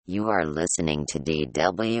You are listening to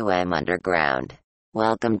DWM Underground.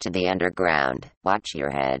 Welcome to the Underground. Watch your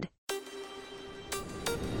head.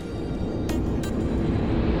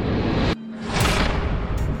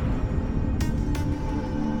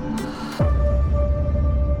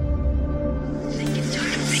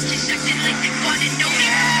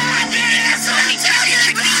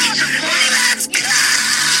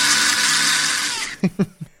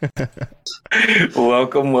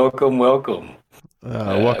 Welcome. Welcome,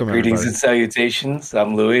 Greetings everybody. and salutations.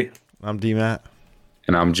 I'm Louis. I'm D-Matt.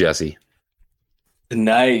 And I'm Jesse.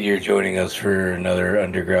 Tonight, you're joining us for another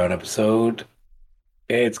Underground episode.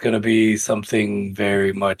 It's going to be something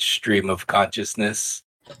very much stream of consciousness.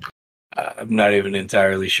 I'm not even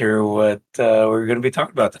entirely sure what we're going to be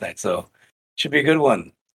talking about tonight, so should be a good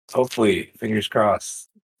one. Hopefully, fingers crossed.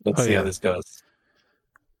 Let's see how this goes.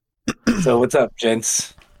 So, what's up,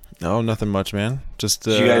 gents? No, nothing much, man. Just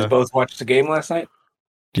Did you guys both watch the game last night?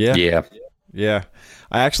 Yeah.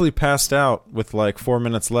 I actually passed out with like 4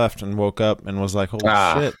 minutes left and woke up and was like, "Holy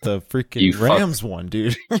shit, the freaking Rams won,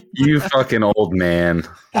 dude!" You fucking old man.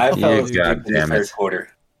 I fell asleep God in the damn third it. quarter.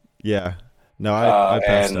 Yeah, no, I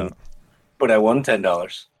passed out. But I won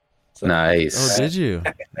 $10. So. Nice. Oh, did you?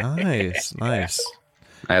 Nice.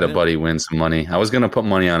 I had a buddy win some money. I was going to put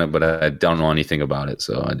money on it, but I don't know anything about it,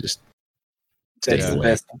 so I just That's the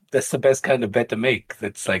best. That's the best kind of bet to make.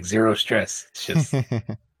 That's like zero stress. It's just,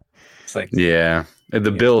 it's like, yeah. If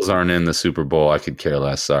the Bills aren't in the Super Bowl, I could care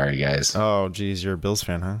less. Sorry, guys. Oh, geez, you're a Bills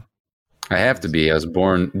fan, huh? I have to be. I was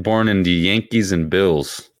born in the Yankees and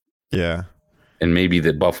Bills, Yeah. and maybe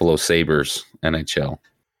the Buffalo Sabres NHL.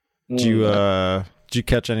 Did you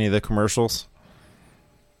catch any of the commercials?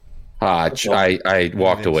 I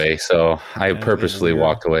walked away, so I purposely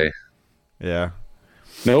walked away. Yeah.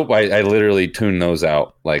 Nope, I literally tune those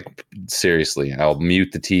out. Like, seriously, I'll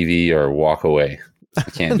mute the TV or walk away. I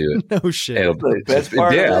can't do it. No shit.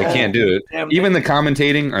 I can't do it. Even the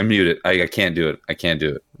commentating, I mute it. I can't do it. I can't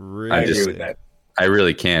do it. Really? I agree with that. I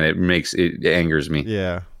really can't. It angers me.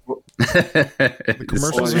 Yeah. The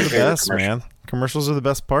commercials are the best, man. Commercials are the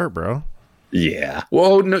best part, bro. Yeah.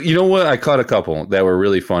 Well, no, you know what? I caught a couple that were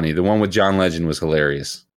really funny. The one with John Legend was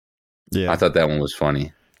hilarious. Yeah. I thought that one was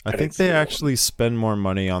funny. I think they actually spend more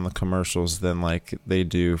money on the commercials than like they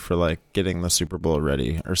do for like getting the Super Bowl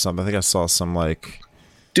ready or something. I think I saw some like.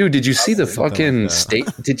 Dude, did you see the fucking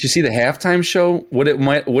Did you see the halftime show? What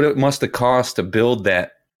it must have cost to build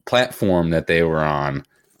that platform that they were on?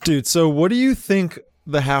 Dude, so what do you think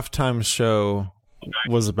the halftime show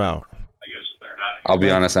was about? I'll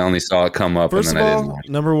be honest, I only saw it come up. First and of then all, I didn't watch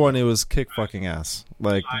it. number one, it was kick fucking ass.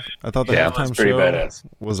 Like, I thought the halftime show badass.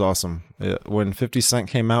 was awesome. When 50 Cent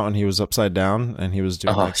came out and he was upside down and he was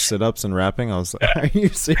doing like sit-ups and rapping, I was like, are you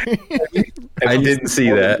serious? I didn't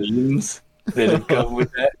see that. Memes that have come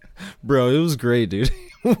with that. Bro, it was great, dude.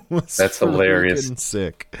 That's hilarious.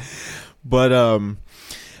 Sick. But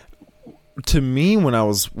to me, when I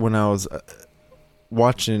was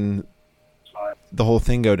watching the whole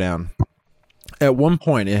thing go down, at one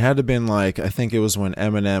point it had to been like, I think it was when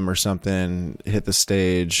Eminem or something hit the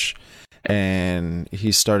stage and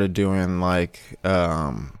he started doing like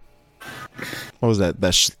what was that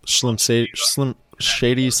Slim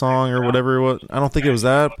Shady song or whatever it was. I don't think it was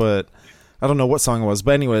that, but I don't know what song it was.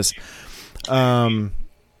 But anyways, it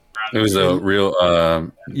was a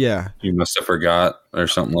real yeah, you must have forgot or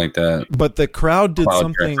something like that. But the crowd did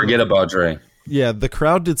something. Forget about Dre. Yeah, the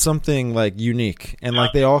crowd did something like unique, and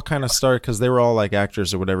like they all kind of started because they were all like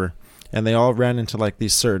actors or whatever, and they all ran into like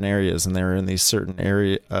these certain areas, and they were in these certain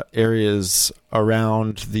areas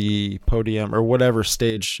around the podium or whatever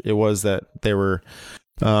stage it was that they were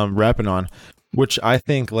rapping on, which I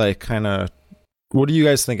think like kind of. What do you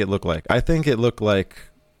guys think it looked like? I think it looked like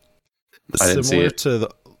similar to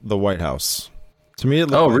the White House. To me, it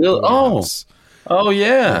looked. Oh, like really? House. Oh,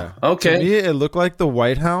 yeah. Okay. To me, it looked like the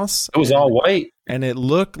White House. It was all white, and it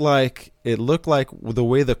looked like the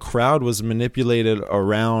way the crowd was manipulated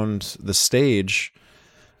around the stage.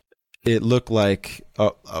 It looked like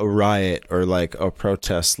a riot or like a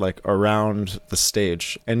protest, like around the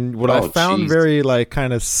stage. And what I found very like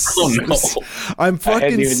kind of, I'm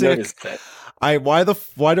fucking sick. Why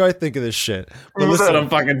do I think of this shit? But listen, I'm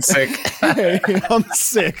fucking sick. I'm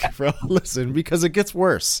sick, bro. Listen, because it gets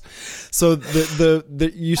worse. So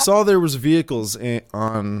the you saw there was vehicles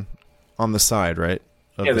on the side, right?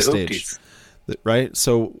 Of the stage. Right?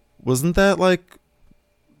 So wasn't that like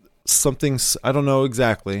something, I don't know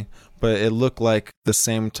exactly, but it looked like the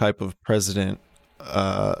same type of president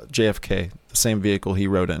JFK, the same vehicle he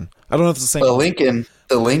rode in. I don't know if it's the same. The Lincoln.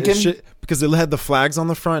 The Lincoln? Shit, because it had the flags on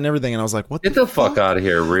the front and everything, and I was like, "What? Get the fuck out of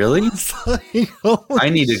here! Really? I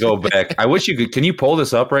need to go back. I wish you could. Can you pull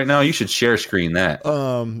this up right now? You should share screen that.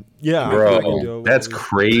 Yeah, bro, that's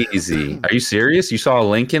crazy. Are you serious? You saw a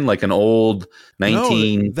Lincoln, like an old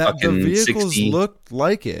 19 the vehicles 60? looked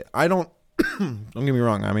like it. I don't. Don't get me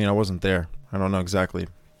wrong. I mean, I wasn't there. I don't know exactly,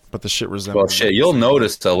 but the shit resembled. Well, shit, you'll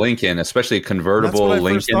notice a Lincoln, especially a convertible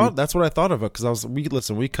Lincoln. That's what I thought of it because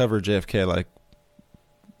we covered JFK like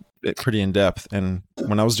pretty in depth, and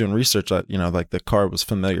when I was doing research, like the car was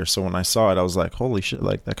familiar. So when I saw it, I was like, "Holy shit!"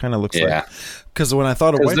 Like that kind of looks like. Because when I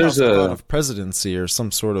thought of White House, I thought of presidency or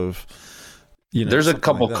some sort of. There's a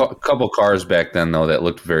couple cars back then though that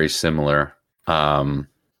looked very similar.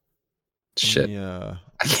 Shit. Yeah.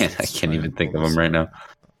 I can't even think of them right now.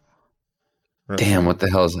 Damn, what the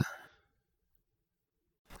hell is it?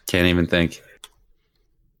 Can't even think.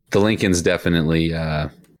 The Lincoln's definitely,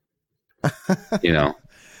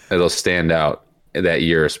 it'll stand out that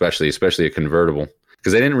year, especially a convertible,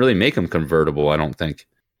 because they didn't really make them convertible. I don't think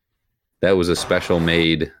that was a special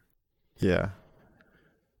made. Yeah.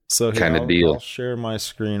 So kind of deal. I'll share my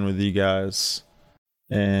screen with you guys,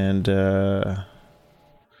 and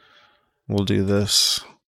we'll do this.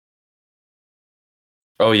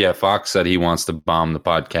 Oh yeah, Fox said he wants to bomb the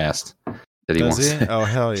podcast. Does he? Oh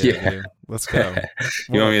hell yeah! Yeah. Dude. Let's go.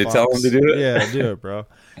 You want me to tell him to do it? Yeah, do it, bro.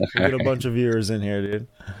 We get a bunch of viewers in here, dude.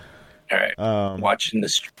 All right. Watching the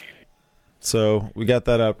stream. So we got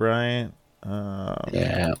that up, right?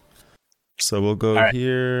 Yeah. So we'll go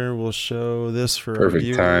here. We'll show this for perfect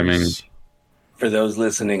our timing. For those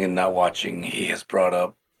listening and not watching, he has brought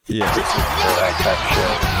up. Yeah.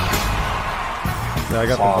 I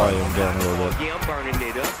got the volume down a little bit.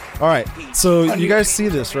 All right, so you guys see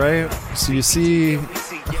this, right? So you see,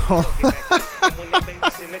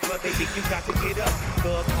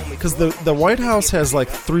 because the White House has like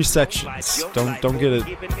 3 sections. Don't get it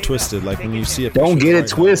twisted. Like when you see it, don't get it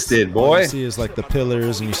twisted, boy. All you see is like the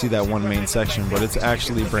pillars, and you see that one main section, but it's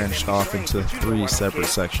actually branched off into 3 separate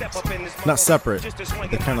sections. Not separate,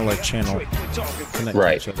 they kind of like channel connect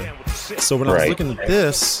to each other. So when I was looking at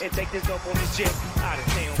this,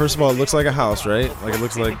 first of all, it looks like a house, right? Like it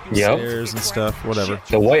looks like stairs and stuff, whatever.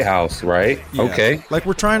 The White House, right? Yeah. Okay. Like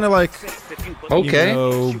we're trying to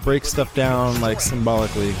break stuff down like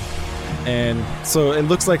symbolically. And so it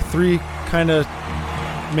looks like 3 kind of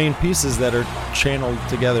main pieces that are channeled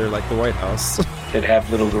together like the White House. That have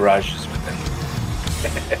little garages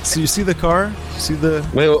within. So you see the car? See the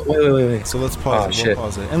Wait. So let's pause it. We'll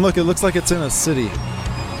pause it. And look, it looks like it's in a city.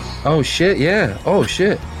 Oh shit, yeah. Oh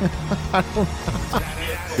shit.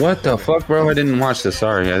 What the fuck, bro? I didn't watch this.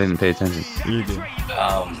 Sorry, I didn't pay attention. You did.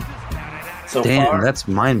 Damn, that's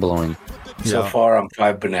mind blowing. So far, I'm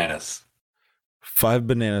 5 bananas. 5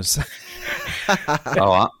 bananas.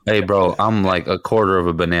 Hey, bro, I'm like a quarter of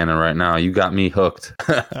a banana right now. You got me hooked.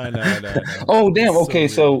 I know. Oh, damn. Okay,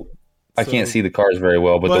 so I can't see the cars very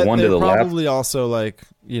well, but the one to the left. Probably also like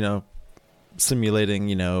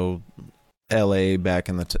simulating L.A. back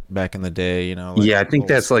in the day. Like I think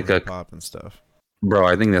that's like a pop and stuff. Bro,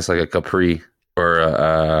 I think that's like a Capri or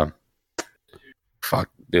a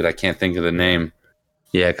fuck, dude. I can't think of the name.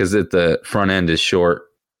 Yeah, because the front end is short.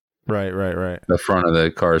 Right. The front of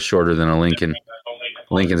the car is shorter than a Lincoln.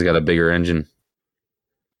 Lincoln's got a bigger engine.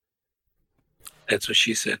 That's what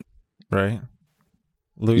she said. Right.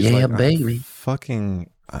 Louis baby.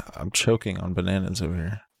 I'm choking on bananas over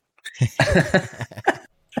here.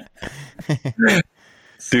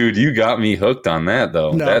 Dude, you got me hooked on that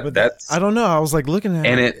though. No, that's I don't know. I was like looking at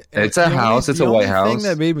it, and it's a house. It's a White House. The thing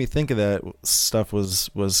that made me think of that stuff was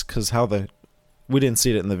because we didn't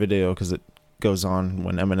see it in the video because it goes on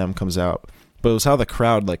when Eminem comes out, but it was how the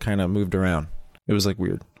crowd like kind of moved around. It was like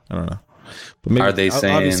weird. I don't know. But maybe, are they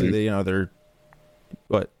saying obviously they're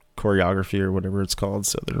choreography or whatever it's called?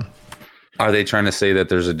 So are they trying to say that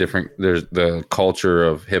there's the culture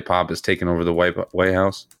of hip hop is taking over the White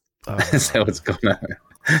House? Is that what's going on?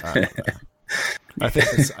 I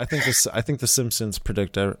think the Simpsons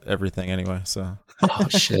predict everything anyway. So. Oh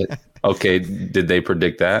shit. Okay, did they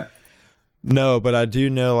predict that? No, but I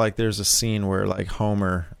do know like there's a scene where like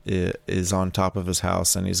Homer is on top of his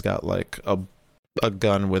house and he's got like a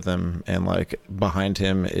gun with him, and like behind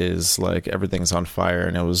him is like everything's on fire,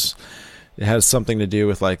 and it has something to do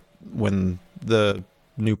with like when the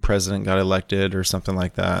new president got elected or something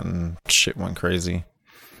like that, and shit went crazy.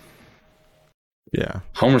 Yeah.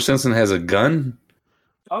 Homer Simpson has a gun?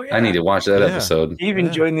 Oh, yeah. I need to watch that episode. He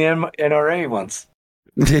even joined the NRA once.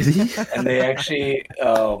 Did he? And they actually,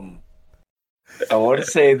 I want to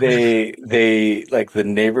say they like the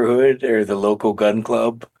neighborhood or the local gun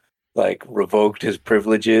club like revoked his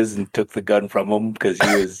privileges and took the gun from him because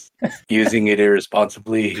he was using it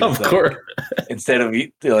irresponsibly. He was Of course. instead of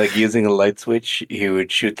like using a light switch, he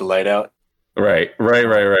would shoot the light out. Right.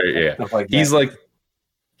 Yeah. Stuff like He's that. like,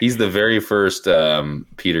 he's the very first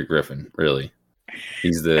Peter Griffin. Really,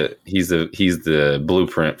 he's the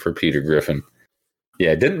blueprint for Peter Griffin.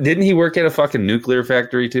 Yeah. Didn't he work at a fucking nuclear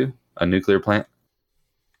factory too? A nuclear plant?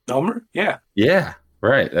 Homer? Yeah. Yeah.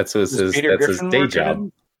 Right. That's what it says. Peter That's his Griffin day work at job.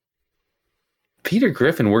 him? Peter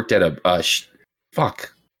Griffin worked at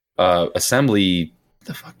assembly.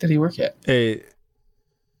 The fuck did he work at? Hey,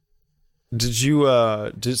 did you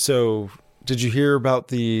hear about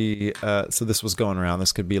the so this was going around,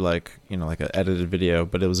 this could be like, you know, like an edited video,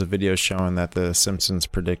 but it was a video showing that the Simpsons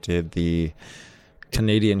predicted the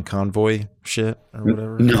Canadian convoy shit or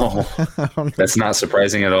whatever. No, I don't know that's not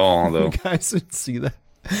surprising at all, if though. you guys would see that.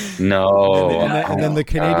 No. And then the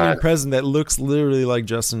Canadian God. president that looks literally like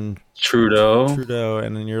Justin Trudeau.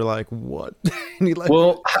 and then you're like, what? And he like,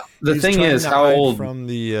 Well, the he's thing trying is, to how hide old? from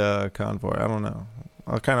the convoy? I don't know.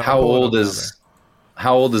 How old is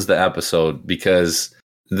the episode? Because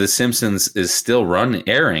The Simpsons is still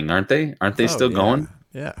airing, aren't they? Aren't they still going?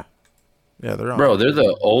 Yeah, they're on. Bro, they're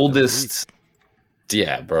the oldest.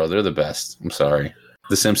 Yeah, bro, they're the best. I'm sorry.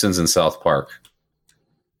 The Simpsons and South Park.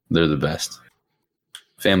 They're the best.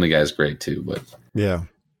 Family Guy's great too, but Yeah,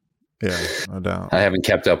 no doubt. I haven't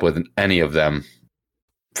kept up with any of them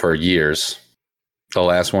for years. The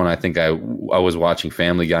last one, I think I was watching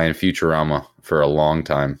Family Guy and Futurama for a long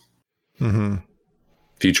time. Mm-hmm.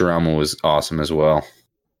 Futurama was awesome as well.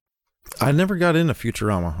 I never got into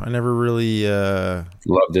Futurama. I never really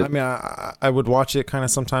Loved it. I mean, I would watch it kind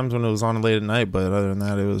of sometimes when it was on late at night, but other than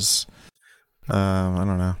that, it was I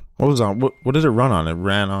don't know what was on. What did it run on? It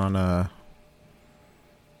ran on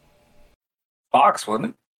Fox, wasn't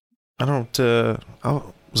it? I don't.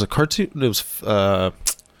 Oh, it was a cartoon. It was.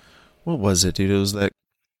 What was it, dude? It was that.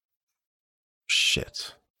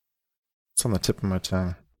 Shit. It's on the tip of my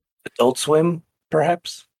tongue. Adult Swim,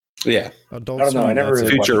 perhaps? Yeah. Adult I don't know. I never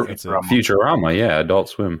really Future- watched Futurama. Futurama, yeah, Adult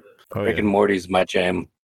Swim. Oh, Rick and Morty's my jam.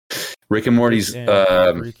 Rick and Morty's. Rick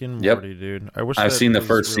and yep. Morty, dude. I wish I've that seen the was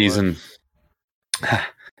first real season. life.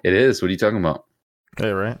 It is. What are you talking about?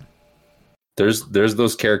 Hey, right? There's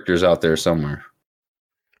those characters out there somewhere.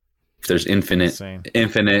 There's Insane.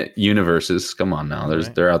 infinite universes. Come on now.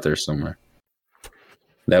 Right. They're out there somewhere.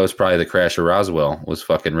 That was probably the crash of Roswell. Was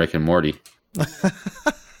fucking Rick and Morty.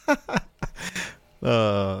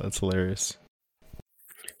 That's hilarious.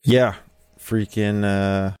 Yeah, freaking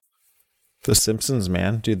The Simpsons,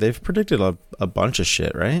 man, dude. They've predicted a bunch of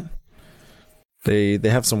shit, right? They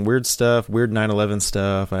have some weird stuff, weird 9/11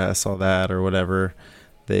 stuff. I saw that or whatever.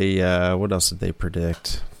 They what else did they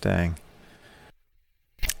predict? Dang,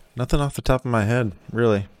 nothing off the top of my head,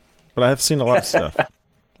 really. But I have seen a lot of stuff.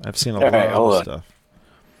 I've seen a lot of stuff.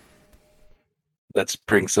 Let's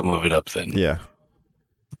bring some of it up then. Yeah.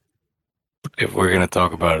 If we're going to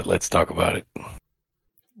talk about it, let's talk about it.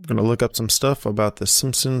 I'm gonna look up some stuff about the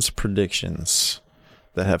Simpsons predictions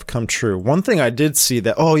that have come true. One thing I did see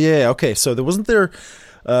that so there wasn't there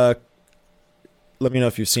let me know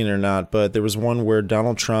if you've seen it or not, but there was one where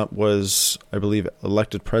Donald Trump was, I believe,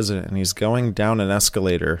 elected president, and he's going down an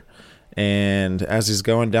escalator, and as he's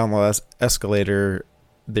going down the escalator,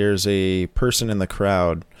 there's a person in the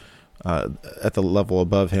crowd at the level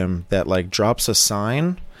above him that like drops a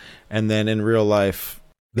sign, and then in real life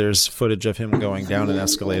there's footage of him going down an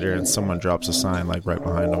escalator and someone drops a sign like right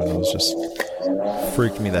behind him, and it was just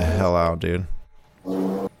freaked me the hell out, dude.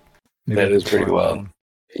 That is pretty wild.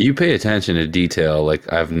 You pay attention to detail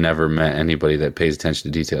like I've never met anybody that pays attention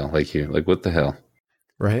to detail like you. Like, what the hell?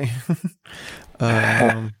 Right?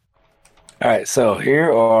 All right, so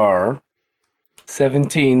here are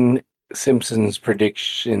 17 Simpsons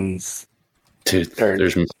predictions. Dude, Or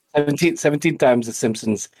there's 17 times the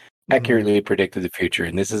Simpsons accurately predicted the future,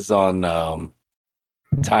 and this is on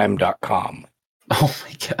time.com, oh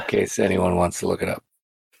my god, in case anyone wants to look it up.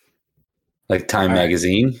 like Time All right.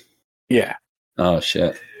 Magazine. Yeah. Oh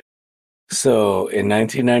shit. So in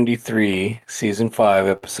 1993, season 5,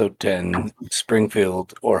 episode 10,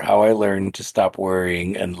 Springfield, or How I Learned to Stop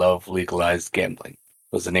Worrying and Love Legalized Gambling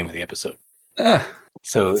was the name of the episode. Ah.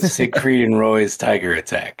 So Siegfried and Roy's Tiger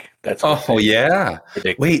Attack. That's what Oh they yeah.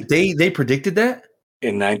 predicted Wait, they predicted that?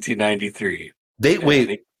 in 1993. They And wait.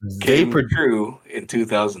 it They came true in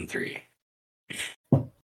 2003.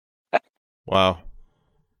 Wow.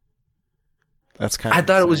 That's kind I of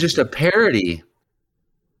thought it was just a parody.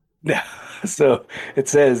 So it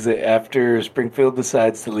says that after Springfield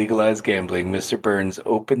decides to legalize gambling, Mr. Burns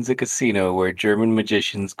opens a casino where German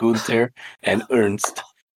magicians Gunther and Ernst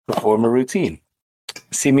perform a routine,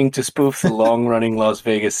 seeming to spoof the long-running Las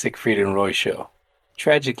Vegas Siegfried and Roy show.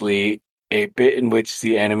 Tragically, a bit in which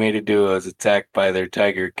the animated duo is attacked by their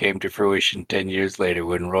tiger came to fruition 10 years later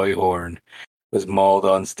when Roy Horn was mauled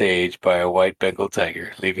on stage by a white Bengal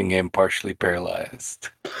tiger, leaving him partially paralyzed.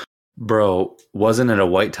 Bro, wasn't it a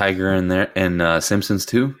white tiger in there in Simpsons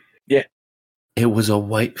too? Yeah. It was a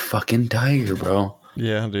white fucking tiger, bro.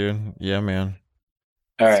 Yeah, dude. Yeah, man.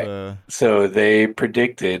 All right. So they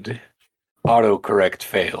predicted autocorrect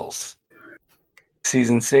fails.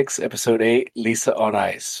 Season 6, Episode 8, Lisa on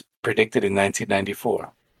Ice, predicted in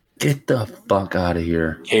 1994. Get the fuck out of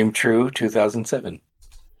here. Came true 2007.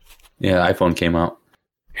 Yeah, iPhone came out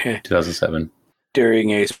 2007.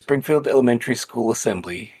 During a Springfield Elementary School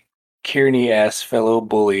assembly, Kearney asked fellow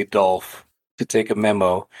bully Dolph to take a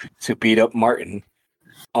memo to beat up Martin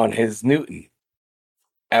on his Newton,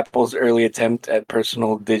 Apple's early attempt at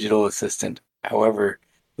personal digital assistant. However,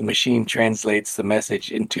 the machine translates the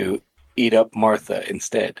message into "eat up Martha"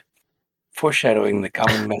 instead, foreshadowing the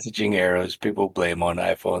common messaging errors people blame on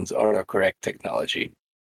iPhone's autocorrect technology.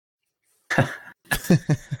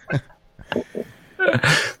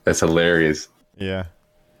 That's hilarious. Yeah.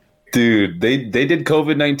 Dude, they did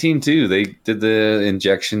COVID-19 too. They did the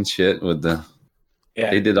injection shit with the.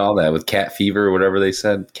 Yeah. They did all that with cat fever or whatever they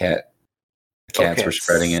said. Cats Okay. were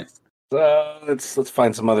spreading it. Let's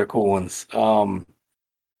find some other cool ones.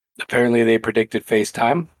 Apparently they predicted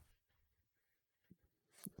FaceTime.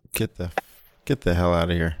 Get the hell out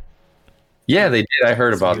of here. Yeah, they did. I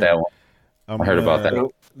heard about that one. I heard about that.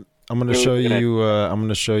 I'm gonna show you. I'm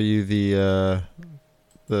gonna show you the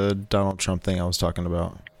Donald Trump thing I was talking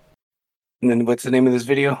about. And then what's the name of this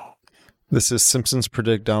video? This is Simpsons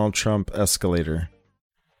predict Donald Trump escalator.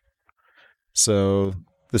 So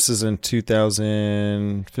this is in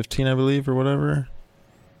 2015, I believe, or whatever.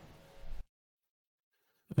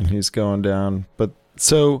 And he's going down. But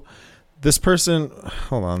so this person,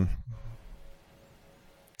 hold on.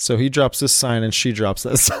 So he drops this sign and she drops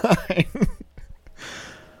that sign.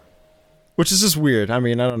 Which is just weird. I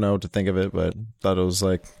mean, I don't know what to think of it, but thought it was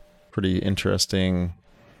like pretty interesting.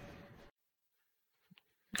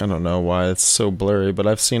 I don't know why it's so blurry, but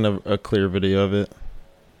I've seen a clear video of it.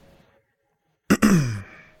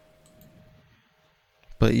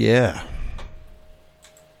 But yeah.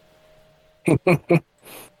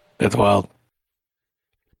 That's wild.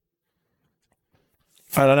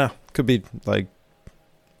 I don't know. Could be like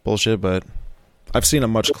bullshit, but I've seen a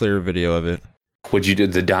much clearer video of it. Would you do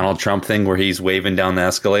the Donald Trump thing where he's waving down the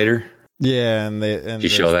escalator? Yeah, and Did you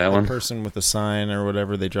show that one? Person with the sign or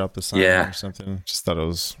whatever, they dropped the sign or something. Just thought it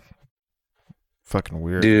was fucking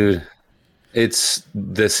weird. Dude, it's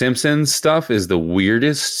the Simpsons stuff is the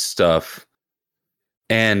weirdest stuff.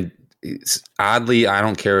 And it's, oddly, I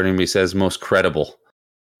don't care what anybody says, most credible.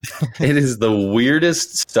 It is the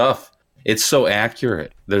weirdest stuff. It's so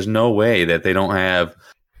accurate. There's no way that they don't have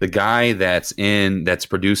the guy that's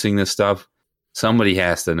producing this stuff. Somebody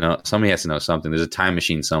has to know something. There's a time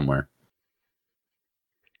machine somewhere.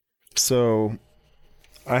 So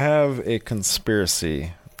I have a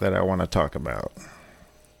conspiracy that I want to talk about.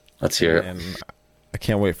 Let's hear it. And I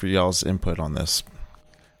can't wait for y'all's input on this.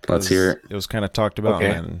 Let's hear it. It was kind of talked about,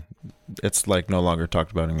 and it's like no longer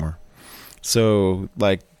talked about anymore. So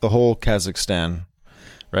like the whole Kazakhstan,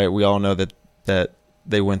 right? We all know that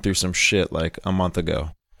they went through some shit like a month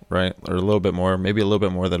ago, right? Or a little bit more, maybe a little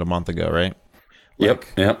bit more than a month ago, right? Yep.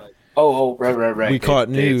 Oh, right. We caught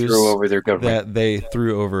news they threw over their government. that they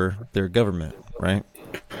threw over their government, right?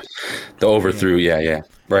 The overthrew, yeah,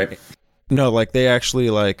 right. No, like they actually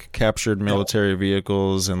like captured military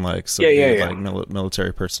vehicles and like like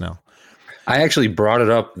military personnel. I actually brought it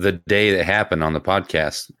up the day that happened on the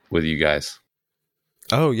podcast with you guys.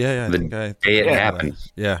 Oh yeah. The day it happened.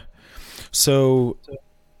 Yeah. So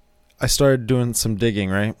I started doing some digging,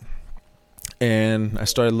 right? And I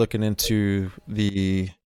started looking into the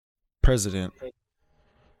president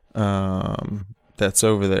that's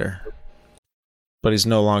over there. But he's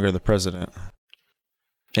no longer the president.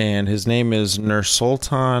 And his name is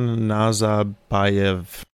Nursultan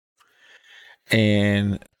Nazarbayev.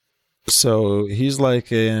 And so he's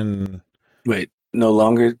like in... Wait, no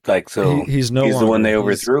longer? Like, so he's no he's longer, the one they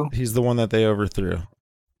overthrew? He's the one that they overthrew.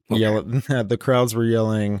 Okay. The crowds were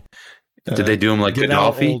yelling... Did they do him like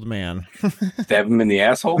Gaddafi? Old man. Stab him in the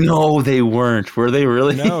asshole? No, they weren't. Were they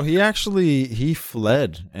really? No, he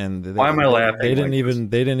fled, and why am I laughing? They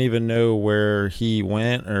didn't even know where he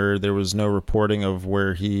went, or there was no reporting of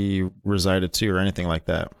where he resided to, or anything like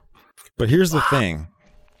that. But here's the thing.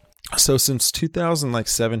 So since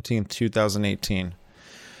 2017, 2018,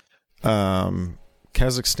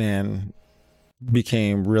 Kazakhstan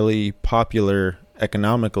became really popular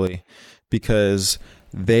economically because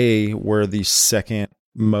they were the second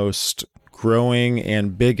most growing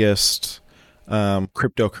and biggest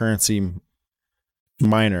cryptocurrency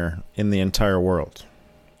miner in the entire world.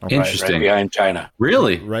 Okay. Interesting. Right behind China.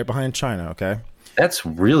 Really? Right behind China, okay? That's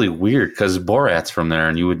really weird because Borat's from there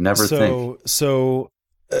and you would never think. So,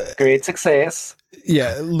 Great success.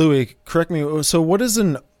 yeah, Louis, correct me. So what is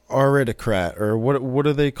an aristocrat, or what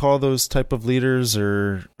do they call those type of leaders?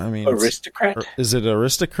 Or I mean, Aristocrat? is it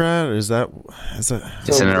aristocrat? Or is that It's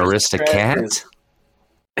an aristocrat?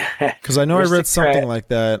 because I know I read Aristocrat something like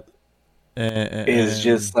that. Is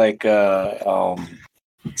just like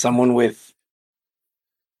someone with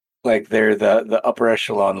like they're the upper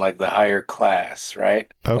echelon, like the higher class,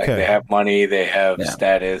 right? Okay. Like they have money, they have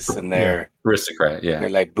status, and they're Aristocrat, yeah. they're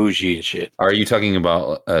like bougie and shit. Are you talking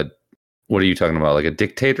about what are you talking about? Like a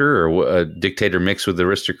dictator or a dictator mixed with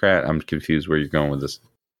aristocrat? I'm confused where you're going with this.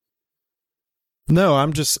 No,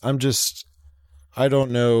 I'm just I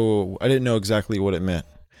don't know. I didn't know exactly what it meant.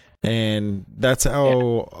 And that's how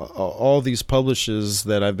all these publishers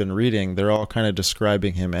that I've been reading, they're all kind of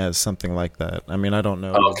describing him as something like that. I mean, I don't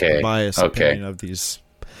know the biased opinion of these.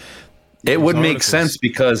 It would make sense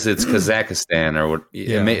because it's Kazakhstan, or what?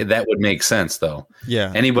 That would make sense, though.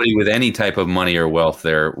 Yeah, anybody with any type of money or wealth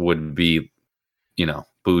there would be,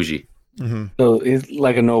 bougie. Mm-hmm. So it's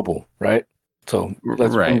like a noble, right? So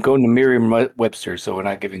I'm going to Merriam-Webster, so we're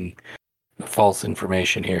not giving false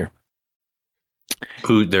information here.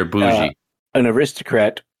 They're bougie. An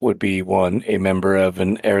aristocrat would be a member of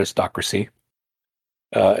an aristocracy,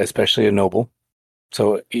 especially a noble.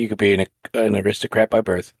 So you could be an aristocrat by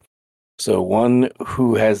birth. So one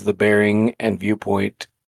who has the bearing and viewpoint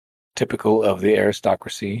typical of the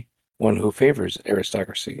aristocracy, one who favors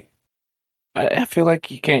aristocracy. I feel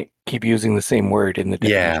like you can't keep using the same word in the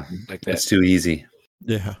definition like that. It's too easy.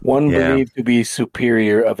 Yeah. One believed to be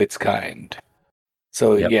superior of its kind.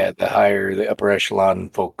 So the upper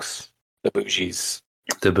echelon folks, the bougies.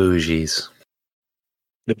 The bougies.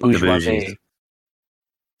 The bourgeoisie.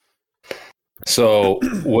 So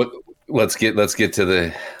what? Let's get to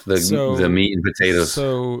the meat and potatoes.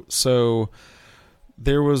 So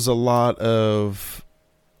there was a lot of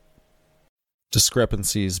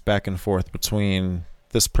discrepancies back and forth between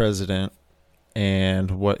this president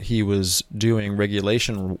and what he was doing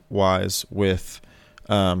regulation wise with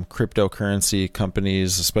cryptocurrency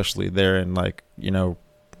companies, especially there in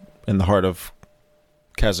in the heart of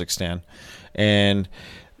Kazakhstan. And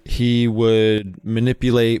he would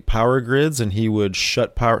manipulate power grids and he would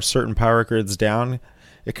shut certain power grids down.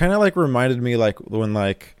 It kind of reminded me when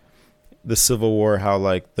the Civil War, how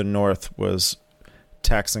the North was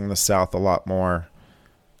taxing the South a lot more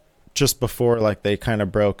just before they kind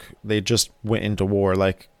of they just went into war.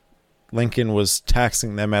 Lincoln was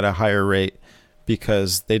taxing them at a higher rate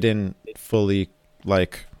because they didn't fully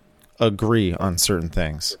agree on certain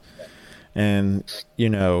things. And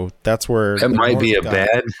that's where that might be a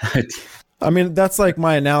bad. I mean, that's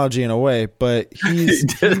my analogy in a way, but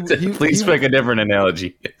please make a different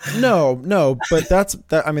analogy. No, but that's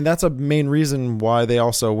a main reason why they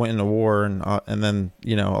also went into war and then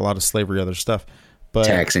a lot of slavery, other stuff. But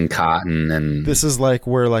taxing cotton, and this is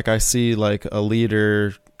where I see a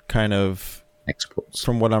leader kind of exports.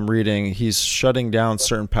 From what I'm reading, he's shutting down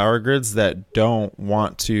certain power grids that don't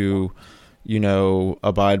want to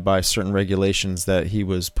abide by certain regulations that he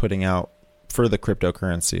was putting out for the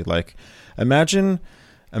cryptocurrency. Imagine,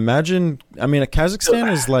 I mean,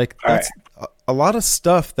 Kazakhstan is that's a lot of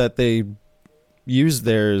stuff that they use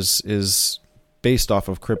there is based off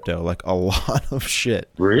of crypto, a lot of shit.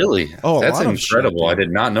 Really? Oh, that's incredible. I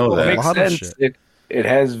did not know that. It makes sense. It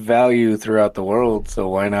has value throughout the world, so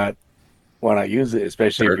why not use it?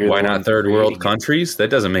 Especially why not third world countries? That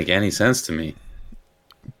doesn't make any sense to me.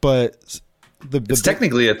 But it's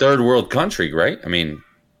technically a third world country, right? I mean,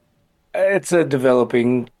 it's a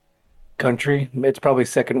developing country. It's probably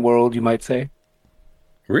second world, you might say.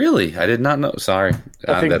 Really? I did not know. Sorry.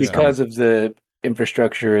 I think because of the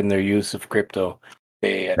infrastructure and their use of crypto,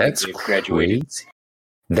 they've graduated. Crazy.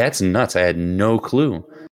 That's nuts. I had no clue.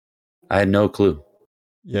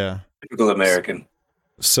 Yeah. Typical American.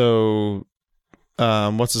 So,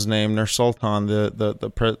 what's his name? Nursultan,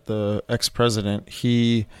 the ex-president,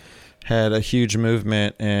 he had a huge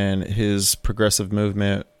movement, and his progressive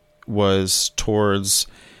movement was towards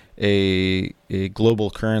a global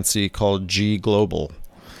currency called G Global,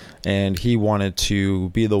 and he wanted to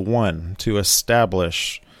be the one to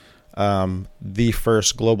establish the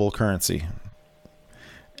first global currency.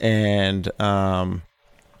 And when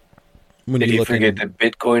Did you you look forget into, that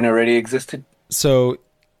Bitcoin already existed? so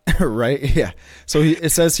right, yeah. So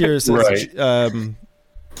it says here, it says Right.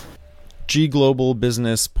 G Global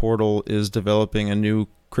Business Portal is developing a new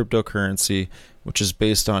cryptocurrency which is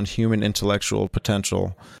based on human intellectual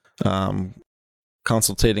potential.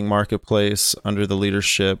 Consultating Marketplace, under the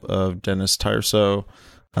leadership of Dennis Tirso,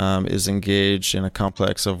 is engaged in a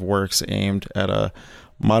complex of works aimed at a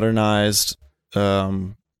modernized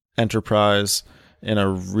enterprise in a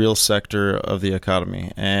real sector of the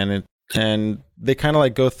economy. And they kind of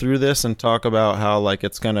like go through this and talk about how like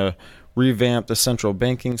it's going to revamp the central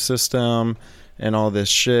banking system and all this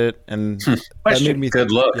shit. And that Question. made me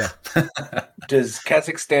Good luck. Yeah. Does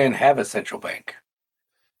Kazakhstan have a central bank?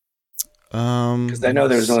 Because I know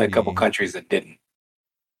there's only a couple countries that didn't.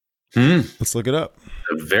 Let's look it up.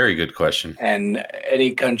 A very good question. And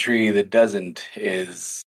any country that doesn't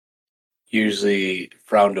is usually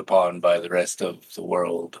frowned upon by the rest of the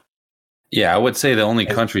world. Yeah, I would say the only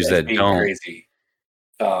countries as that being don't. Crazy.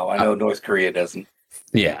 I know North Korea doesn't.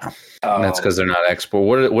 Yeah, that's because they're not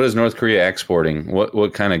export. What is North Korea exporting?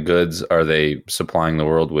 What kind of goods are they supplying the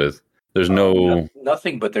world with? There's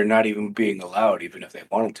nothing, but they're not even being allowed. Even if they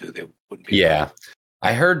wanted to, they wouldn't be. Yeah, allowed.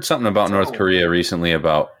 I heard something about North Korea recently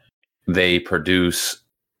about they produce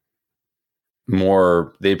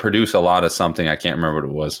more. They produce a lot of something. I can't remember what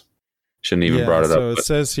it was. Shouldn't even brought it up. So it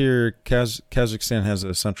says here Kazakhstan has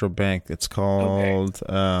a central bank. It's called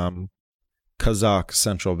Kazakh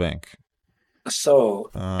Central Bank.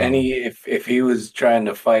 So if he was trying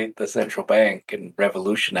to fight the central bank and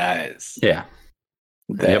revolutionize,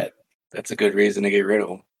 that's a good reason to get rid of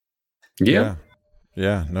him.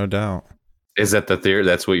 Yeah, no doubt. Is that the theory?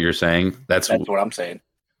 That's what you're saying? That's what I'm saying.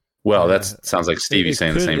 Well, that sounds like Stevie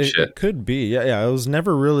saying the same shit. It could be. Yeah. It was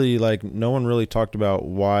never really like no one really talked about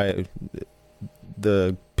why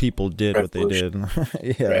the people did what they did.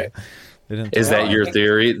 Yeah. Right. They didn't Is that your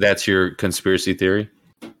theory? That's your conspiracy theory?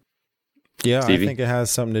 Yeah, Stevie? I think it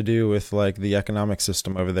has something to do with like the economic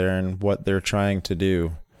system over there and what they're trying to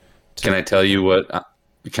do. Can I tell you what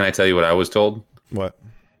I was told? What?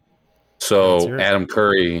 So Adam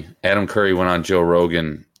Curry went on Joe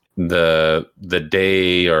Rogan the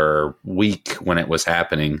day or week when it was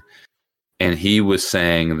happening, and he was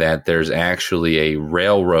saying that there's actually a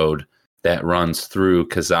railroad that runs through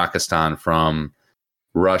Kazakhstan from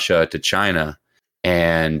Russia to China,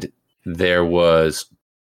 and there was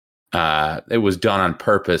it was done on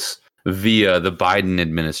purpose via the Biden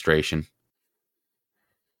administration.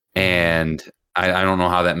 And I don't know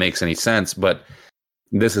how that makes any sense, but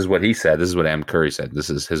this is what he said. This is what Adam Curry said. This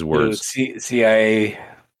is his words. CIA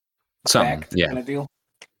something, yeah. Kind of deal?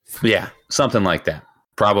 Yeah, something like that.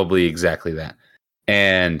 Probably exactly that.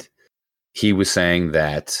 And he was saying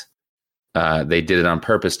that they did it on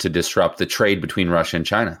purpose to disrupt the trade between Russia and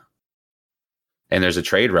China. And there's a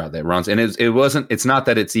trade route that runs, and it's not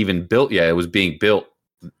that it's even built yet. It was being built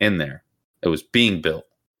in there. It was being built.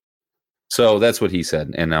 So that's what he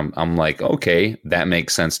said. And I'm like, okay, that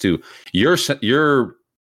makes sense too. Your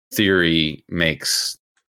theory makes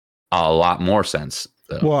a lot more sense.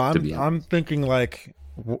 Though, well, I'm thinking like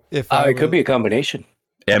if it could be a combination.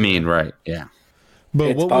 I mean, right. Yeah. But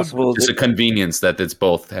it's possible. It's a convenience that it's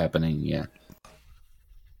both happening. Yeah.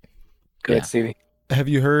 Good, Stevie. Have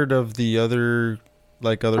you heard of the other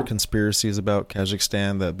conspiracies about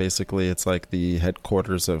Kazakhstan that basically it's like the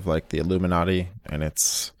headquarters of like the Illuminati, and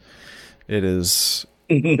it is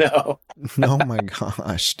no. Oh my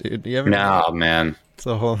gosh, dude! Man. It's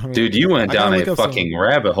a whole, dude, you went down a fucking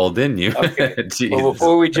rabbit hole, didn't you? Okay. Well,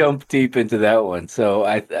 before we jump deep into that one, so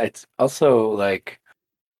it's also like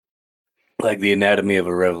the anatomy of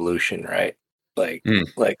a revolution, right? Like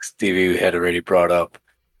Stevie had already brought up.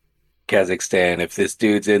 Kazakhstan, if this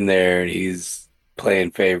dude's in there and he's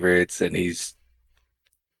playing favorites and he's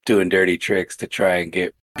doing dirty tricks to try and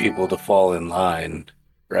get people to fall in line,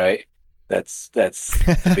 right? That's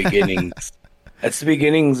the beginnings. That's the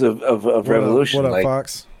beginnings of revolution. What up,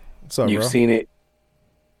 Fox? What's up, you've bro? seen it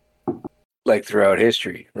like throughout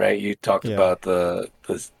history, right? You talked about the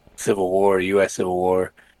Civil War, U.S. Civil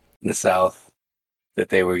War in the South, that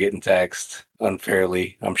they were getting taxed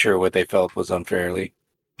unfairly. I'm sure what they felt was unfairly.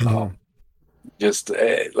 Just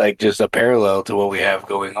a parallel to what we have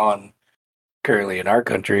going on currently in our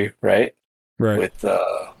country, right? With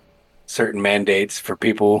certain mandates for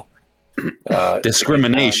people.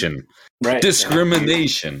 Discrimination. Right.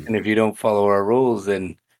 Discrimination. And if you don't follow our rules,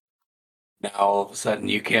 then now all of a sudden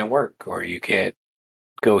you can't work, or you can't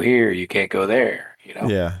go here, you can't go there, you know?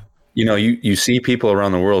 Yeah. You know, you see people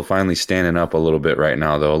around the world finally standing up a little bit right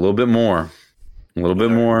now, though. A little bit more,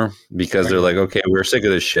 because they're like, okay, we're sick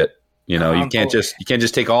of this shit. You know, you can't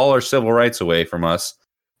just take all our civil rights away from us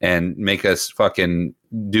and make us fucking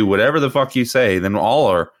do whatever the fuck you say. Then all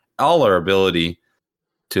our ability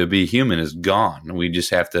to be human is gone. We just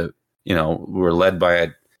have to, you know, we're led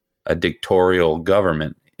by a dictatorial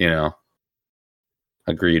government. You know,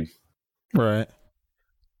 agreed. Right.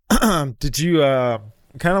 Did you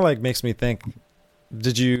kind of like makes me think,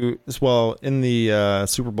 did you in the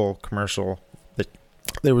Super Bowl commercial,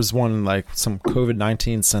 there was one like some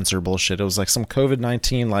COVID-19 sensor bullshit. It was like some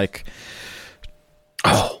COVID-19 like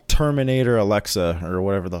Terminator Alexa or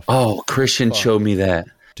whatever the fuck. Christian showed me that.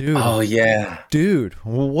 Dude. Oh yeah. Dude,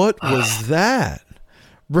 what was that?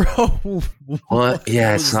 Bro. What?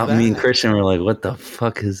 Yeah, it's not me and Christian were like, what the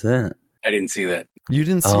fuck is that? I didn't see that. You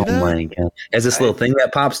didn't see that? Oh my god! As this little thing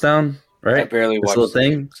that pops down, right? I barely watched this little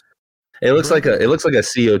thing. It looks like a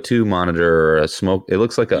CO2 monitor or a smoke. It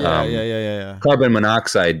looks like a carbon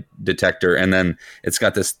monoxide detector, and then it's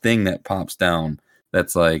got this thing that pops down.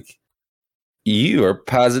 That's like, you are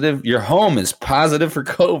positive. Your home is positive for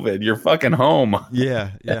COVID. Your fucking home.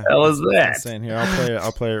 Yeah. The hell is that? Insane. Here,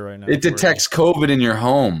 I'll play it right now. It detects COVID in your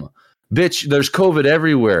home. Bitch, there's COVID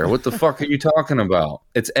everywhere. What the fuck are you talking about?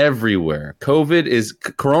 It's everywhere.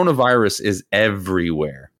 Coronavirus is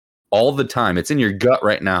everywhere. All the time. It's in your gut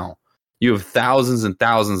right now. You have thousands and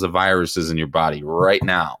thousands of viruses in your body right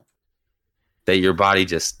now. That your body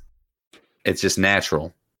it's just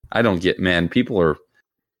natural. I don't get, man, people are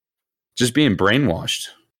just being brainwashed.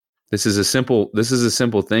 This is a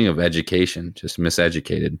simple thing of education, just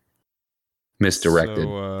miseducated. Misdirected.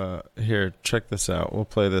 So, here, check this out. We'll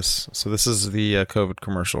play this. So this is the COVID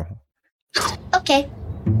commercial. Okay.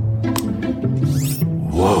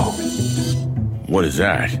 Whoa. What is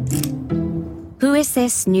that? Who is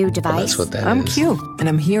this new device? That's what that I'm is. Q, and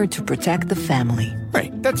I'm here to protect the family.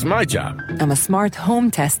 Hey, that's my job. I'm a smart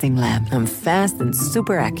home testing lab. I'm fast and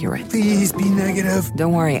super accurate. Please be negative.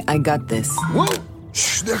 Don't worry, I got this. Whoa!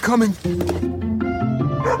 Shh, they're coming.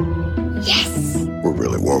 Yes! We're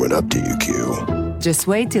really warming up to you, Q. Just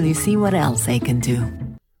wait till you see what else I can do.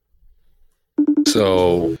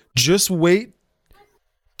 So, just wait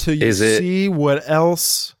till you see what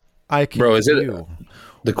else I can do. Do.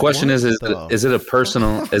 The question is it a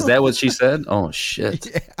personal? Is that what she said? Oh shit!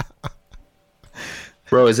 Yeah.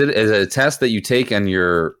 Bro, is it a test that you take on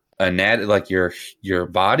your your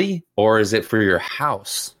body, or is it for your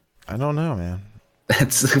house? I don't know, man.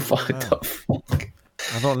 That's fucked up.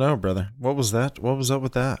 I don't know, brother. What was that? What was up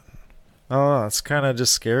with that? Oh, it's kind of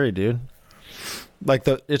just scary, dude. Like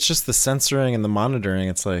it's just the censoring and the monitoring.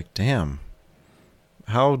 It's like, damn,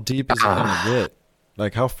 how deep is it gonna get?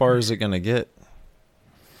 Like, how far is it gonna get?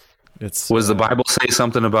 Was the Bible say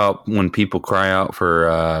something about when people cry out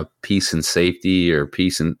for peace and safety or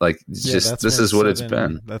peace and this is what it's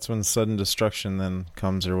been. That's when sudden destruction then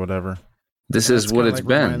comes or whatever. This is what it's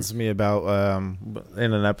been. Reminds me about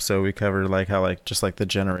in an episode we covered like how like just like the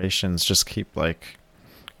generations just keep like,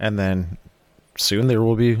 and then soon there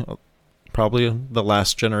will be probably the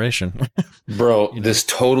last generation. Bro, this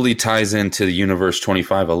totally ties into the Universe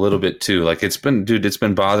 25 a little bit too. Like it's been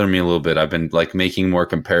bothering me a little bit. I've been like making more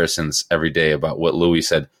comparisons every day about what Louis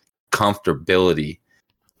said, comfortability.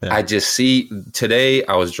 Yeah. I just see today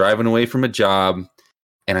I was driving away from a job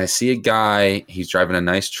and I see a guy, he's driving a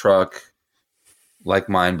nice truck like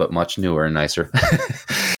mine, but much newer and nicer.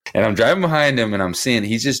 And I'm driving behind him and I'm seeing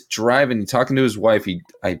he's just driving, talking to his wife.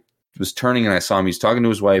 I was turning and I saw him. He's talking to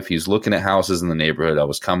his wife. He's looking at houses in the neighborhood. I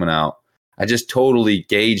was coming out. I just totally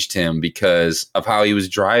gauged him because of how he was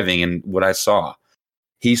driving and what I saw.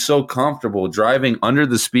 He's so comfortable driving under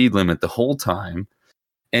the speed limit the whole time.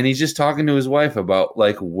 And he's just talking to his wife about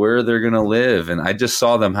like where they're going to live. And I just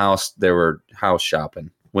saw them they were house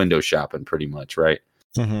shopping, window shopping pretty much. Right.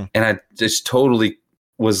 Mm-hmm. And I just totally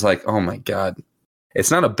was like, oh my God,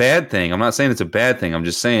 it's not a bad thing. I'm not saying it's a bad thing. I'm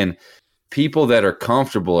just saying people that are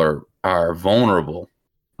comfortable are vulnerable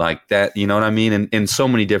like that. You know what I mean? In so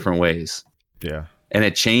many different ways. Yeah. And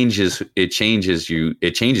it changes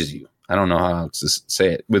you. I don't know how else to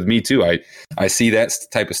say it. With me too. I see that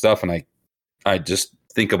type of stuff and I just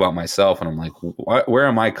think about myself and I'm like, where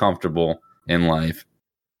am I comfortable in life?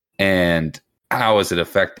 And how is it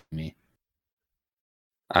affecting me?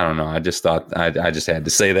 I don't know. I just thought I just had to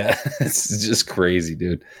say that. It's just crazy,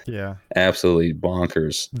 dude. Yeah. Absolutely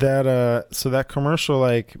bonkers. So that commercial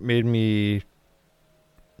like made me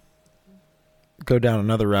go down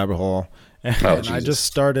another rabbit hole. And I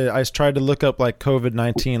Jesus. I tried to look up like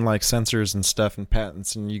COVID-19 like sensors and stuff and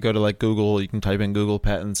patents, and you go to like Google, you can type in Google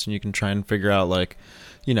patents and you can try and figure out like,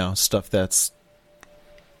 stuff that's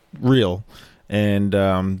real. And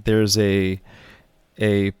there's a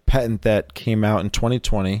patent that came out in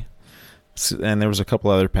 2020, and there was a couple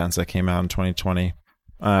other patents that came out in 2020.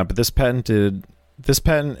 But this patent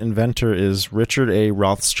inventor is Richard A.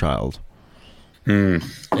 Rothschild. And,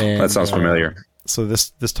 That sounds familiar. So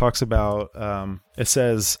this talks about it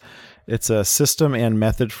says it's a system and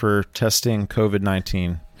method for testing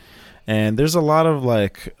COVID-19, and there's a lot of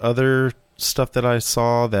like other stuff that I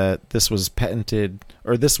saw that this was patented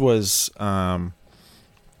or this was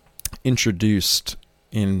introduced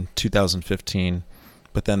in 2015,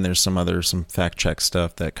 but then there's some fact check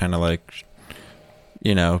stuff that kind of like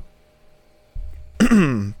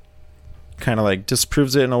kind of like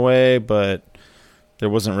disproves it in a way, but there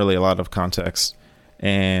wasn't really a lot of context.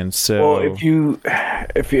 And so, well,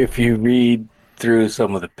 if you read through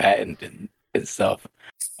some of the patent and stuff,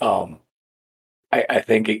 I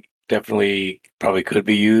think it definitely probably could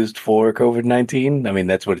be used for COVID-19. I mean,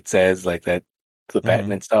 that's what it says, like that, the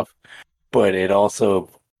patent and stuff. But it also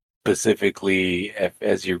specifically,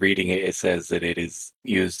 as you're reading it, it says that it is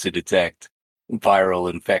used to detect viral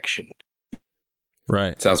infection.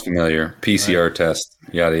 right. Sounds familiar. PCR test,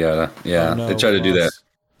 yada yada. Yeah, Oh, no, they try to do that.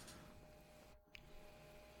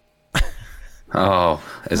 Ross. Oh,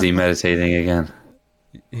 is he meditating again?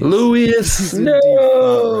 He's Louis, in no. deep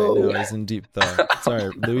thought right now. He's in deep thought. Sorry,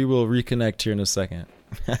 Louis will reconnect here in a second.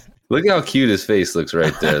 Look how cute his face looks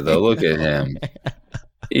right there, though. Look at him.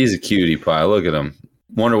 He's a cutie pie. Look at him.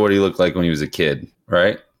 Wonder what he looked like when he was a kid,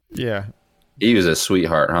 right? Yeah, He was a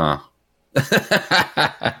sweetheart, huh?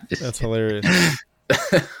 that's hilarious.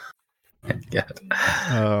 God.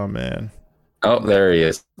 Oh man, Oh, there he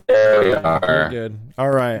is. There we very are. good.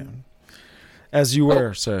 All right, as you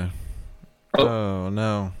were, sir. Oh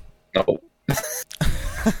no. Oh.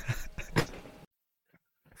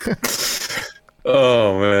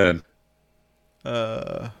 Oh man.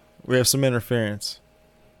 We have some interference.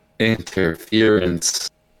 Interference.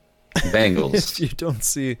 Bengals. If you don't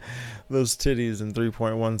see those titties in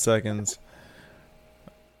 3.1 seconds.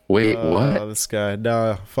 Wait, what? This guy.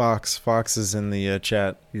 No, Fox. Fox is in the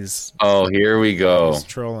chat. He's Oh, here we go.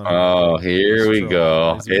 trolling. Oh, here He's we trolling.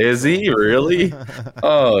 go. He's being Is he really?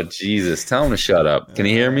 Oh, Jesus. Tell him to shut up. Can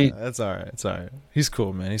you hear me? That's all right. It's all right. He's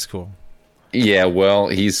cool, man. He's cool. Yeah, well,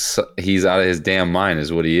 he's out of his damn mind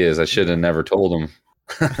is what he is. I should have never told him.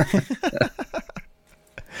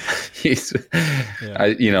 He's Yeah.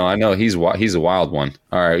 I know he's a wild one.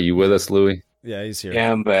 All right, are you with us, Louis? Yeah, he's here.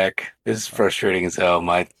 Yeah, I'm back. This is frustrating as hell.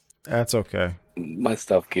 My That's okay.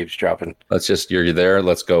 stuff keeps dropping. You're there.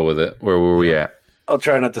 Let's go with it. Where were we at? I'll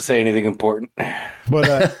try not to say anything important.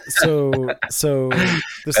 But so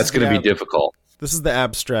this That's going to be difficult. This is the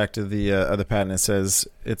abstract of the patent. It says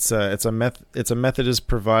it's a method is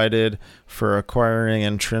provided for acquiring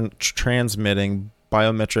and transmitting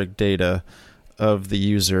biometric data of the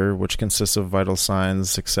user, which consists of vital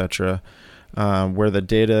signs, etc., where the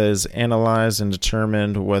data is analyzed and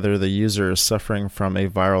determined whether the user is suffering from a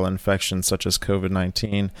viral infection such as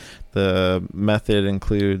COVID-19. The method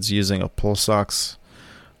includes using a pulse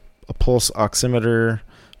oximeter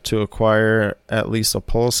to acquire at least a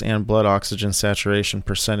pulse and blood oxygen saturation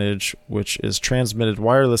percentage, which is transmitted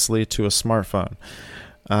wirelessly to a smartphone.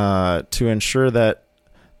 To ensure that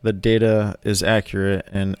the data is accurate,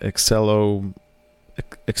 an accelerometer,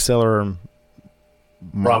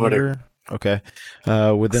 okay,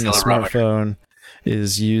 within the smartphone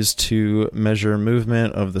is used to measure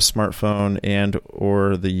movement of the smartphone and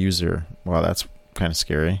or the user. Wow, that's kind of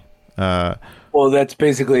scary. Well, that's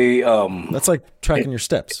basically That's like tracking your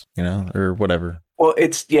steps, or whatever. well,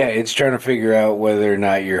 it's trying to figure out whether or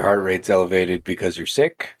not your heart rate's elevated because you're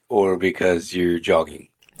sick or because you're jogging.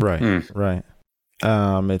 Right, right.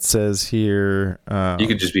 It says here You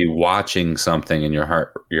could just be watching something and your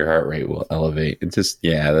heart rate will elevate. It just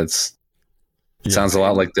sounds a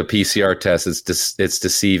lot like the PCR test. It's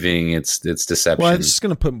deceiving. It's deception. Well, it's just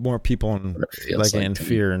going to put more people in in to me.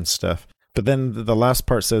 fear and stuff. But then the last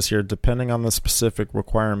part says here, depending on the specific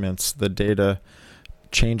requirements, the data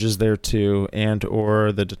changes thereto and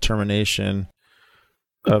or the determination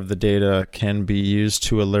of the data can be used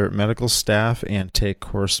to alert medical staff and take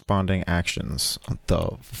corresponding actions. What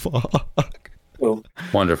the fuck? Well,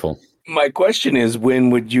 Wonderful. my question is,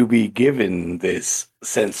 when would you be given this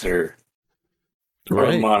sensor or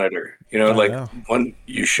Right. monitor? I Like know. when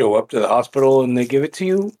you show up to the hospital and they give it to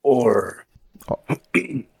you, or I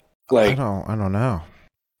like don't know.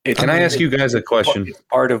 Can I ask you guys a question? It's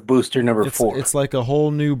part of booster number 4. It's like a whole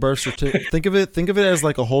new birth certificate. Think of it as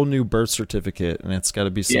like a whole new birth certificate, and it's got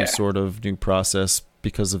to be some sort of new process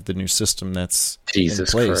because of the new system that's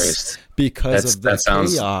Jesus in place. Christ. Because of the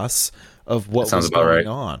chaos of what was going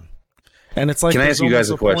on. And it's like, can I ask you guys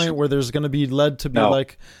a question? Point where there's going to be led to be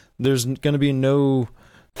like, there's going to be no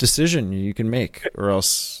decision you can make, or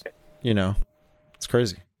else, it's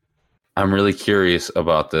crazy. I'm really curious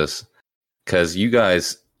about this because you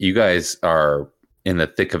guys are in the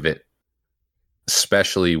thick of it,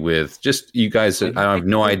 especially with just you guys. I have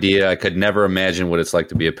no idea. I could never imagine what it's like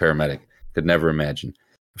to be a paramedic. Could never imagine.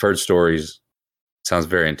 I've heard stories. Sounds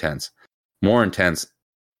very intense. More intense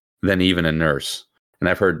than even a nurse. And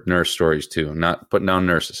I've heard nurse stories too. Not putting down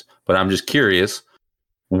nurses, but I'm just curious.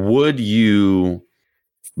 Would you,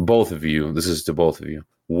 both of you, this is to both of you,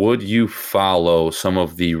 would you follow some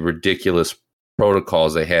of the ridiculous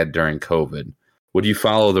protocols they had during COVID? Would you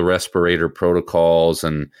follow the respirator protocols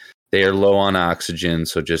and they are low on oxygen,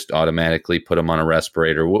 so just automatically put them on a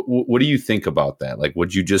respirator? What do you think about that? Like,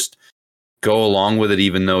 would you just go along with it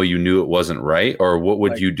even though you knew it wasn't right? Or what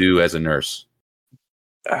would you do as a nurse?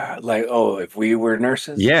 If we were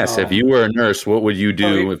nurses? Yes, if you were a nurse, what would you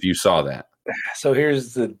do if you saw that? So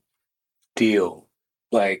here's the deal.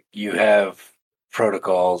 Like, you have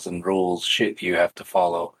protocols and rules, shit you have to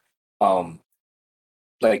follow.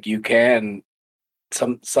 Like, you can...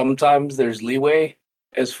 Sometimes there's leeway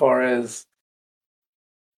as far as,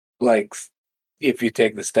 like, if you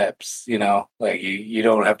take the steps, like you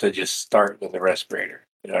don't have to just start with a respirator.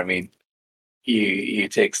 You know what I mean? You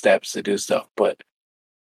take steps to do stuff, but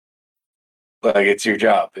like, it's your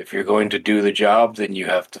job. If you're going to do the job, then you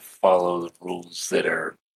have to follow the rules that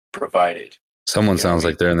are provided. Someone sounds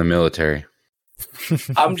like they're in the military.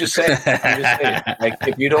 I'm just saying. Like,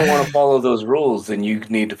 if you don't want to follow those rules, then you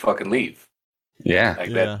need to fucking leave. Yeah.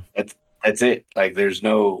 Like that's it. Like, there's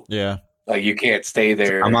no. Yeah. Like, you can't stay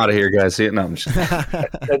there. I'm out of here, guys. See it? No,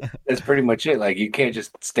 that's pretty much it. Like, you can't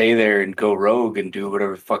just stay there and go rogue and do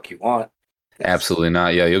whatever the fuck you want. Absolutely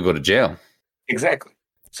not. Yeah, you'll go to jail. Exactly.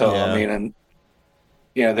 So, I mean,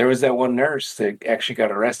 there was that one nurse that actually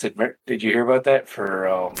got arrested. Did you hear about that?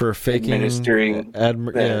 For faking administering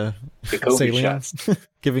the COVID saline shots.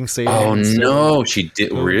 Giving saline. Oh, no. She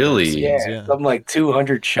did? Really? Yeah. Something like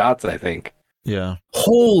 200 shots, I think. Yeah.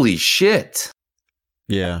 Holy shit.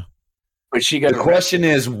 Yeah. But she got the question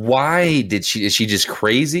is, why did is she just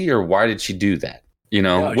crazy, or why did she do that?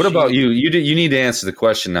 What about you? You need to answer the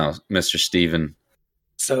question now, Mr. Steven.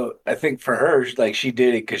 So I think for her, like, she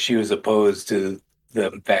did it because she was opposed to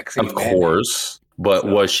the vaccine. Of course. But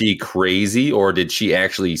was she crazy, or did she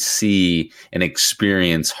actually see and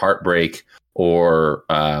experience heartbreak or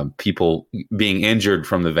people being injured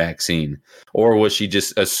from the vaccine? Or was she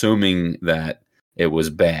just assuming that it was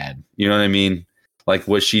bad? You know what I mean? Like,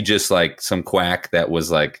 was she just like some quack that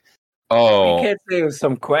was like, oh. You can't say it was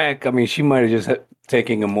some quack. I mean, she might have just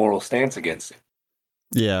taken a moral stance against it.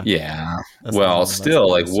 Yeah. Yeah. Well, still,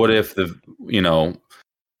 like, what if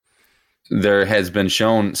there has been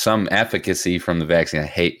shown some efficacy from the vaccine? I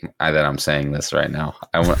hate that I'm saying this right now.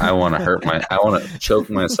 I want to I want to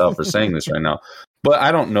choke myself for saying this right now. But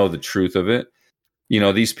I don't know the truth of it.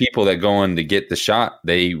 These people that go in to get the shot,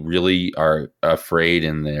 they really are afraid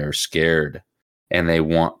and they're scared. And they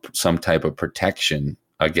want some type of protection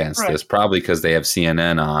against this, probably because they have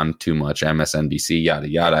CNN on too much, MSNBC, yada,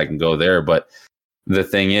 yada. I can go there. But the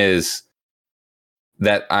thing is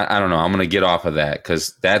that I don't know. I'm going to get off of that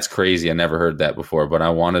because that's crazy. I never heard that before. But I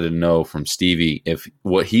wanted to know from Stevie if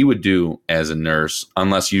what he would do as a nurse,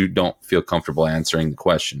 unless you don't feel comfortable answering the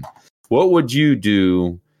question. What would you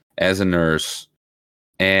do as a nurse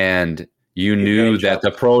and you knew that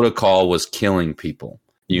the protocol was killing people?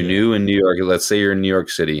 You knew in New York, let's say you're in New York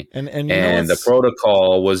City, and the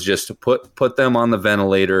protocol was just to put them on the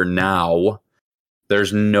ventilator now.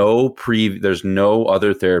 There's no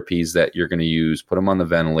other therapies that you're going to use. Put them on the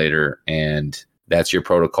ventilator, and that's your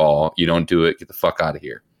protocol. You don't do it, get the fuck out of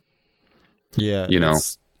here. Yeah,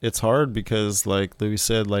 it's hard because, like Louis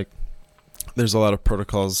said, like, there's a lot of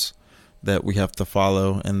protocols that we have to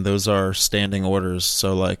follow, and those are standing orders.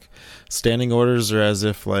 So, like, standing orders are as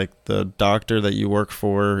if, like, the doctor that you work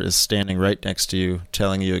for is standing right next to you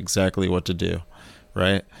telling you exactly what to do,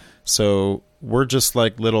 right? So we're just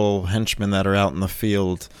like little henchmen that are out in the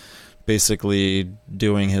field basically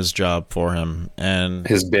doing his job for him and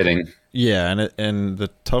his bidding. Yeah, and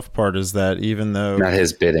the tough part is that even though... Not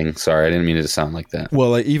his bidding, sorry, I didn't mean it to sound like that.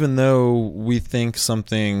 Well, like, even though we think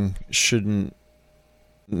something shouldn't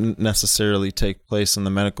necessarily take place in the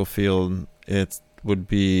medical field, it would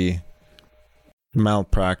be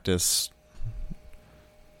malpractice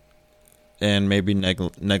and maybe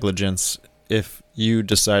negligence if you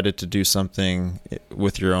decided to do something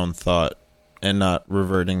with your own thought and not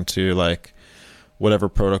reverting to like whatever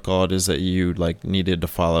protocol it is that you like needed to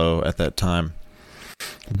follow at that time.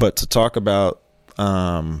 But to talk about,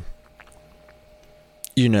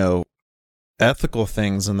 ethical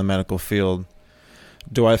things in the medical field,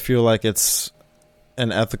 do I feel like it's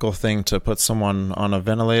an ethical thing to put someone on a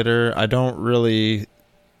ventilator? I don't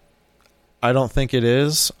think it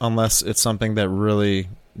is, unless it's something that really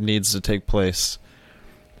needs to take place.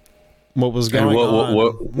 What was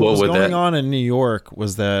going on in New York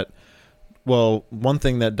was that, well, one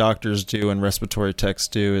thing that doctors do and respiratory techs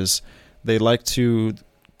do is they like to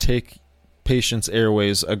take patients'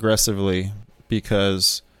 airways aggressively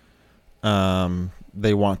because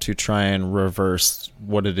they want to try and reverse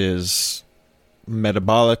what it is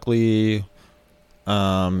metabolically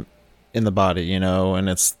in the body, and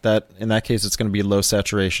it's that in that case it's going to be low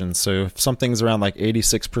saturation. So if something's around like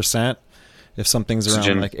 86%, if something's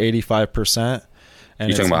around like 85%, and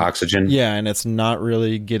you're talking about oxygen, yeah, and it's not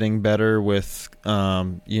really getting better with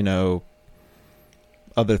other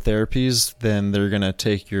therapies, then they're going to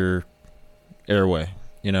take your airway.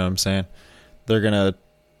 You know what I'm saying? They're going to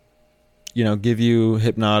give you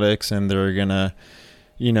hypnotics, and they're going to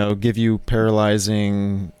give you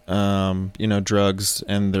paralyzing, drugs,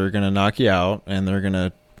 and they're going to knock you out, and they're going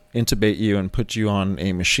to intubate you and put you on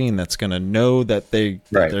a machine that's going to know that that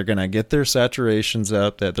they're going to get their saturations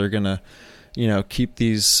up, that they're going to, keep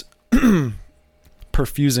these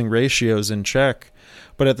perfusing ratios in check.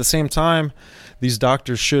 But at the same time, these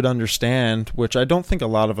doctors should understand, which I don't think a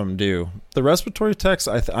lot of them do. The respiratory techs,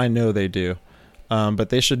 I know they do, but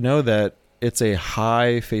they should know that it's a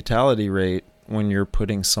high fatality rate when you're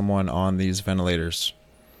putting someone on these ventilators.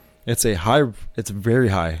 It's very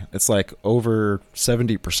high. It's like over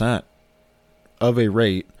 70% of a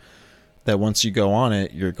rate that once you go on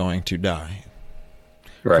it, you're going to die.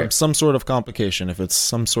 Right. From some sort of complication. If it's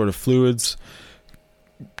some sort of fluids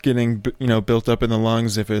getting, built up in the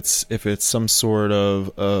lungs, if it's some sort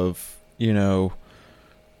of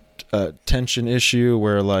tension issue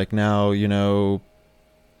where like now, you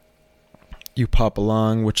pop a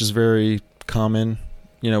lung, which is very common,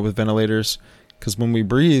 with ventilators, because when we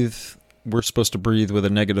breathe, we're supposed to breathe with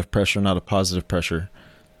a negative pressure, not a positive pressure.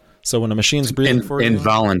 So when a machine's breathing for you,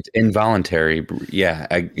 involuntary,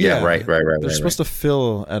 right. They're supposed to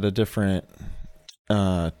fill at a different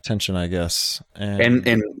tension, I guess,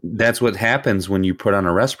 and that's what happens when you put on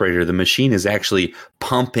a respirator. The machine is actually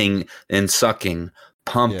pumping and sucking,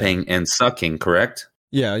 and sucking. Correct?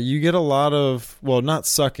 Yeah, you get a lot of, well, not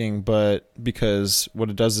sucking, but because what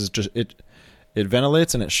it does is just it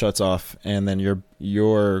ventilates and it shuts off, and then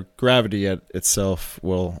your gravity at itself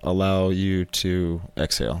will allow you to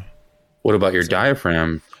exhale. What about your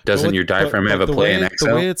diaphragm? Doesn't your diaphragm have a play in exhale?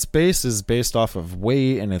 The way it's based is based off of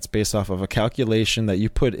weight, and it's based off of a calculation that you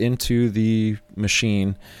put into the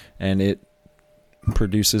machine, and it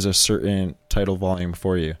produces a certain tidal volume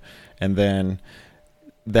for you. And then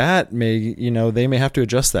that may, they may have to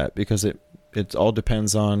adjust that because it all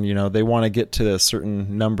depends on, they want to get to a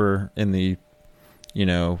certain number in the,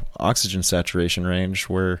 oxygen saturation range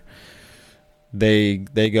where they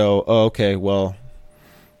go, oh, okay, well,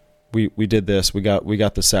 we did this, we got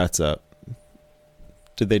the sats up.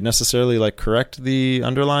 Did they necessarily like correct the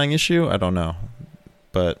underlying issue? I don't know,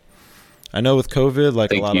 but I know with COVID,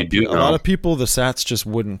 like a lot of people, the sats just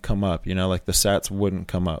wouldn't come up. Like the sats wouldn't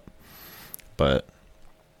come up, but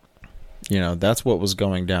that's what was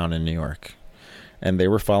going down in New York, and they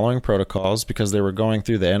were following protocols because they were going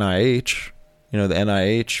through the NIH. The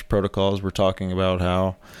NIH protocols were talking about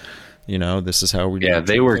how, this is how we. Yeah,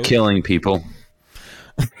 they were killing people.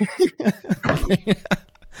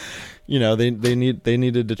 They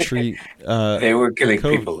needed to treat. They were killing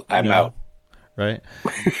COVID, people. I'm out. Right.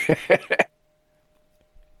 But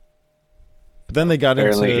then they got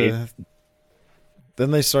into.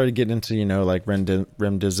 Then they started getting into, like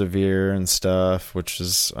remdesivir and stuff, which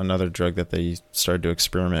is another drug that they started to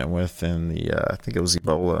experiment with in the, I think it was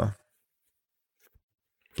Ebola.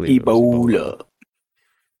 Ebola.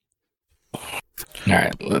 All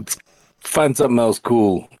right, let's find something else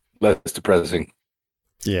cool, less depressing.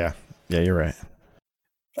 Yeah, you're right.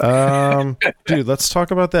 Dude, let's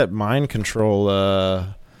talk about that mind control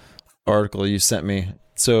article you sent me.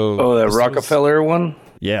 So, that Rockefeller one?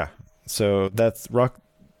 Yeah. So that's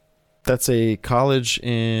a college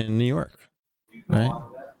in New York, right?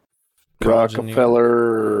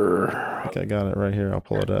 Rockefeller. I think I got it right here. I'll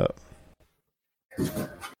pull it up.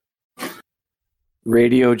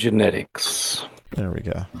 Radiogenetics. There we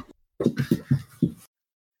go.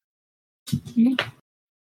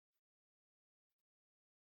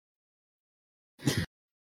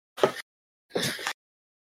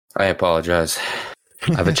 I apologize.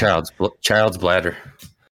 I have a child's bladder.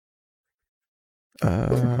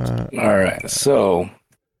 All right. So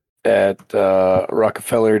at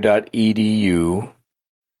rockefeller.edu,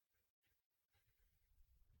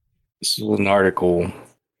 this is an article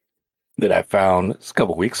that I found. It's a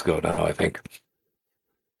couple weeks ago now, I think.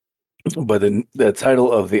 But the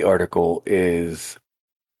title of the article is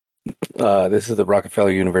this is the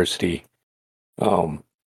Rockefeller University.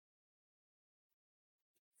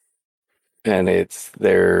 And it's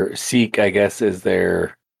their Seek, I guess, is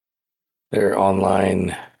their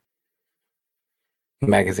online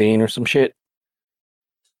magazine or some shit.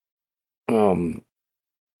 But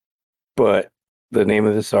the name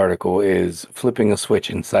of this article is Flipping a Switch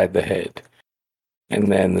Inside the Head.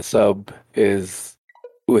 And then the sub is,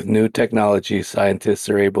 with new technology, scientists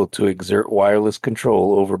are able to exert wireless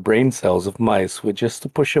control over brain cells of mice with just the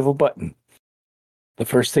push of a button. The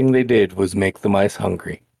first thing they did was make the mice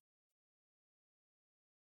hungry.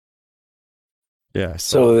 Yeah.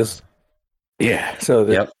 So this,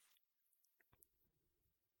 Yep.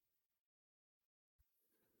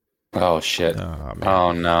 Oh shit. Oh, man.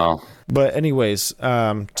 Oh no. But anyways,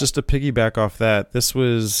 just to piggyback off that, this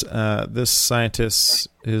was this scientist.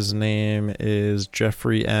 His name is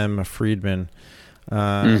Jeffrey M. Friedman,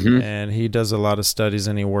 and he does a lot of studies,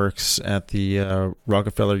 and he works at the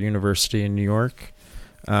Rockefeller University in New York.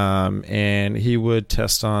 And he would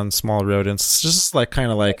test on small rodents, just like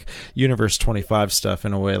kind of like Universe 25 stuff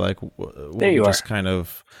in a way, like what we just kind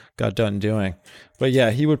of got done doing. But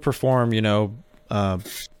yeah, he would perform,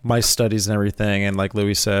 mice studies and everything, and like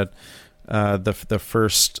Louis said, the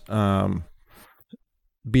first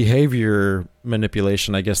behavior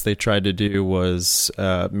manipulation I guess they tried to do was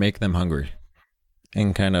make them hungry,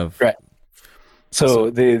 and kind of right.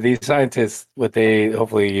 So the scientists,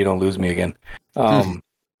 hopefully you don't lose me again.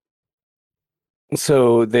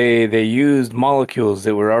 So they used molecules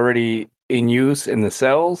that were already in use in the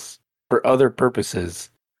cells for other purposes,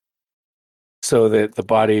 so that the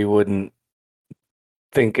body wouldn't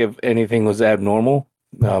think if anything was abnormal.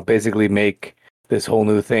 Basically make this whole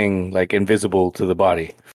new thing like invisible to the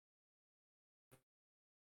body.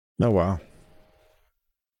 Oh wow.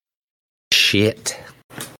 Shit.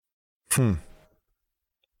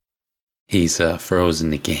 He's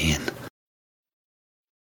frozen again.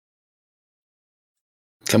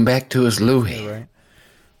 Come back to us, Louis.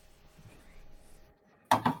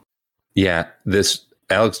 Right. Yeah, this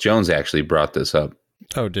Alex Jones actually brought this up.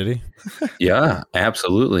 Oh, did he? Yeah,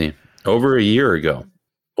 absolutely. Over a year ago.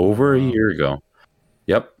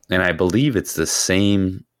 Yep. And I believe it's the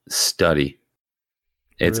same study.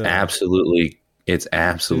 It's Really?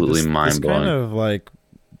 absolutely mind This blowing. kind of like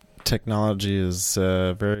technology is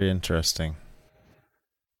very interesting.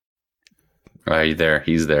 Are you there?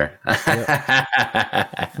 He's there. God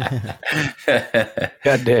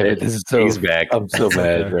damn it! He's back. I'm so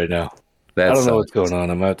mad right now. I don't know what's going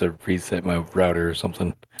on. I'm about to reset my router or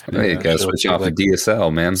something. You gotta switch off the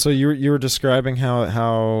DSL, man. So you were describing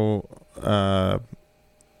how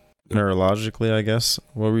neurologically, I guess.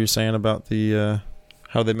 What were you saying about the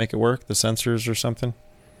how they make it work, the sensors or something?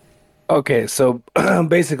 Okay, so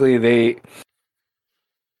basically they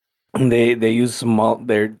use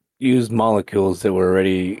used molecules that were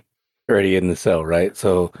already in the cell, right?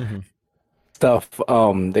 So stuff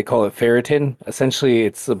they call it ferritin. Essentially,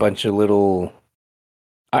 it's a bunch of little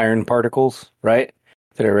iron particles, right?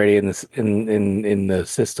 That are already in this in the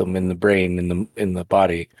system, in the brain, in the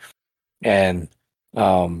body, and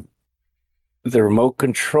the remote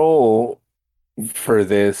control for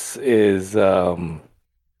this is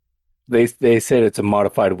they said it's a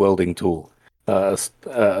modified welding tool. A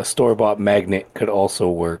store-bought magnet could also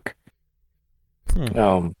work.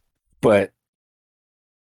 But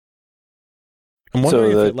I'm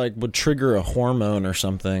wondering if it like would trigger a hormone or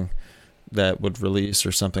something that would release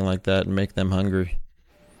or something like that and make them hungry.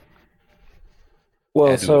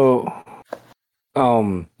 Well, so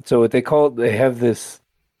what they call it, they have this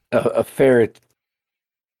a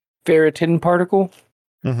ferritin particle,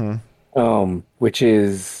 which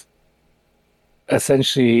is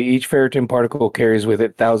essentially each ferritin particle carries with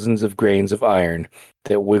it thousands of grains of iron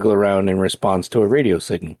that wiggle around in response to a radio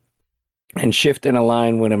signal and shift and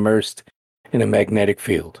align when immersed in a magnetic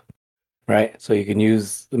field. Right? So you can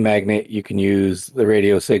use the magnet, you can use the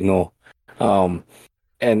radio signal,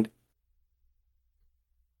 and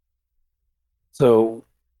so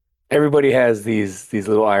everybody has these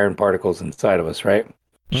little iron particles inside of us, right?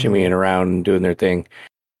 Shimmying around and doing their thing.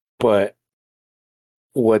 But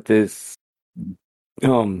what this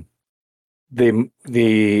their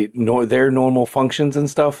normal functions and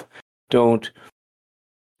stuff don't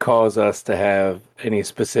cause us to have any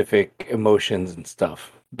specific emotions and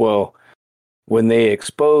stuff. Well, when they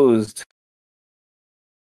exposed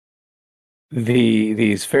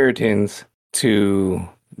these ferritins to,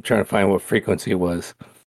 I'm trying to find what frequency it was.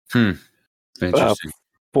 Interesting.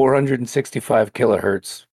 465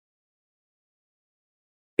 kilohertz.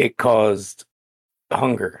 It caused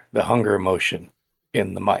hunger, the hunger emotion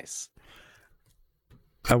in the mice.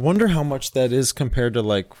 I wonder how much that is compared to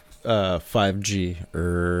like 5G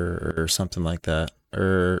or something like that,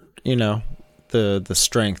 or the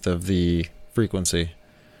strength of the frequency.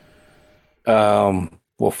 Well,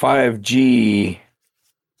 5G.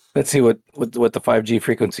 Let's see what the 5G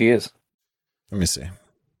frequency is. Let me see.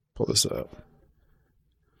 Pull this up.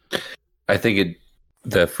 I think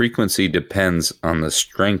the frequency depends on the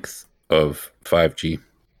strength of 5G,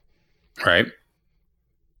 right?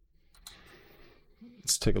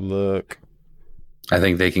 Let's take a look. I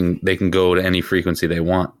think they can go to any frequency they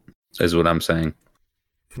want, is what I'm saying.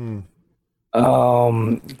 It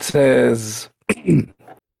says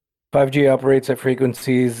 5G operates at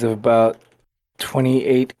frequencies of about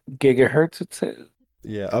 28 gigahertz. It says.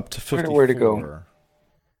 Yeah, up to 54. Where to go?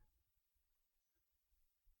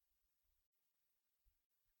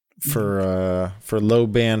 For low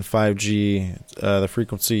band 5G, the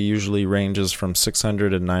frequency usually ranges from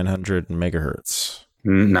 600 to 900 megahertz.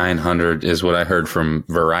 900 is what I heard from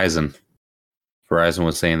Verizon. Verizon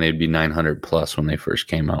was saying they'd be 900 plus when they first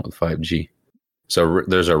came out with 5G. So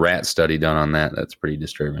there's a rat study done on that. That's pretty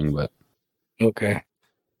disturbing, but okay.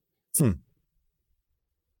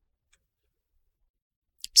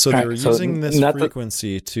 So they're using this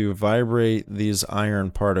frequency to vibrate these iron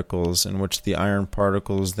particles, in which the iron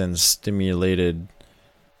particles then stimulated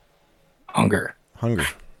hunger.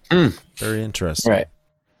 Very interesting. Right.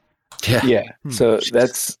 Yeah. So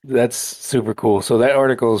that's super cool. So that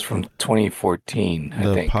article is from 2014. I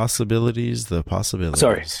think. Possibilities.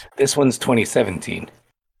 Sorry, this one's 2017.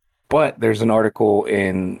 But there's an article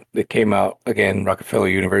that came out again, Rockefeller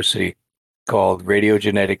University, called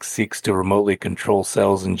 "Radiogenetics Seeks to Remotely Control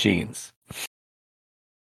Cells and Genes."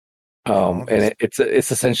 And it's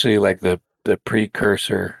essentially like the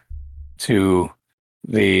precursor to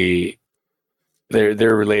their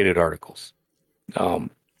related articles.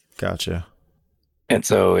 Gotcha. And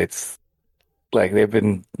so it's like they've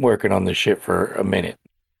been working on this shit for a minute.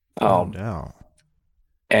 No.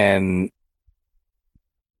 And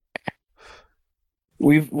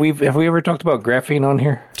have we ever talked about graphene on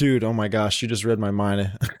here? Dude, oh my gosh, you just read my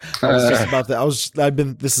mind. I was just about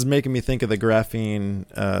that. This is making me think of the graphene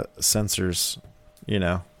sensors,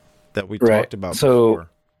 that we talked about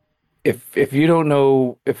before. If you don't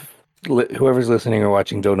know, if whoever's listening or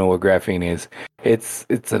watching don't know what graphene is,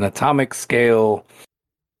 it's an atomic scale.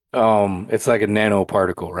 It's like a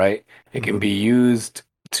nanoparticle, right? It can be used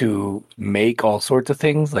to make all sorts of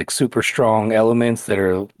things, like super strong elements that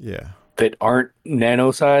aren't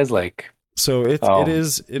nano size. Like, so it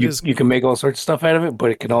is. You can make all sorts of stuff out of it, but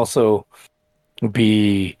it can also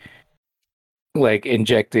be like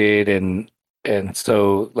injected and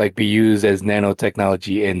so like be used as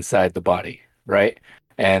nanotechnology inside the body, right?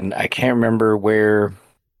 And I can't remember where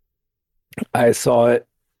I saw it.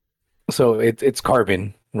 So it's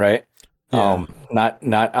carbon, right? Yeah.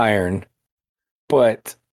 Not iron,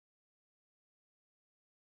 but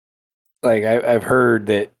like I've heard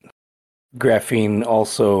that graphene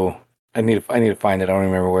also. I need to find it. I don't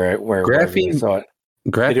remember where graphene I saw it.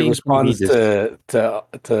 Graphene it responds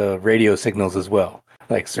to radio signals as well.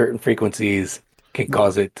 Like certain frequencies can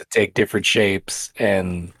cause it to take different shapes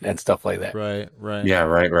and stuff like that. Right. Yeah,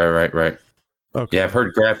 right. Okay. Yeah, I've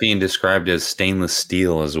heard graphene described as stainless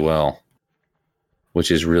steel as well,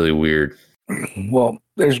 which is really weird. Well,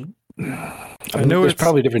 there's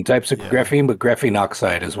probably different types of graphene, but graphene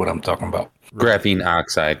oxide is what I'm talking about. Graphene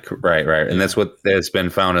oxide, right. And that's what has been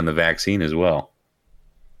found in the vaccine as well.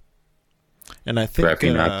 And I think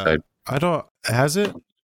graphene oxide. Has it?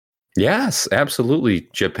 Yes, absolutely.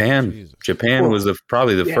 Japan was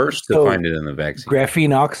probably the first to find it in the vaccine.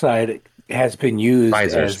 Graphene oxide has been used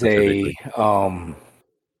Pfizer as a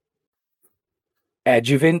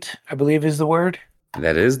adjuvant, I believe is the word.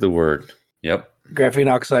 That is the word. Yep. Graphene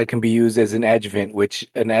oxide can be used as an adjuvant, which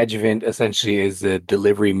an adjuvant essentially is the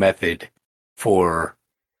delivery method for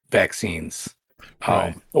vaccines,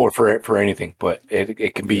 or for anything. But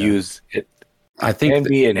it can be used. I think can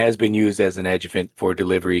be and has been used as an adjuvant for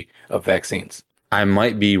delivery of vaccines. I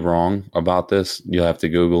might be wrong about this. You'll have to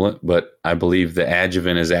Google it, but I believe the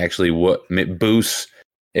adjuvant is actually what boosts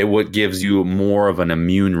it. What gives you more of an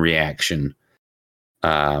immune reaction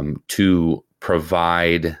to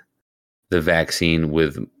provide the vaccine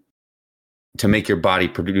with to make your body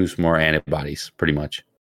produce more antibodies. Pretty much,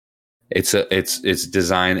 it's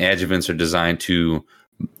designed. Adjuvants are designed to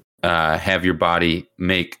have your body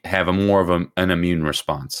have a more of an immune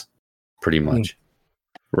response. Pretty much,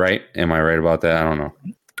 right? Am I right about that? I don't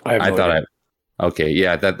know. Okay,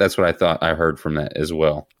 yeah, that's what I thought I heard from that as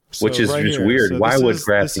well. So Which is right just here. weird. So Why would This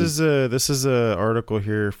graphene? is a article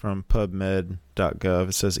here from PubMed.gov.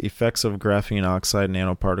 It says effects of graphene oxide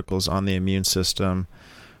nanoparticles on the immune system.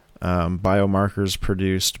 Biomarkers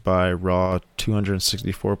produced by raw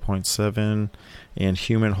 264.7 and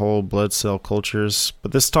human whole blood cell cultures.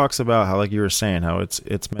 But this talks about how, like you were saying, how it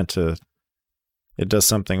does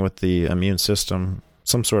something with the immune system,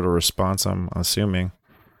 some sort of response, I'm assuming.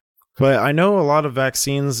 But I know a lot of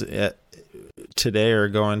vaccines today are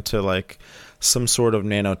going to like some sort of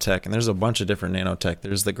nanotech, and there's a bunch of different nanotech.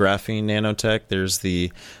 There's the graphene nanotech, there's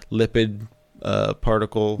the lipid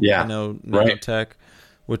particle nanotech,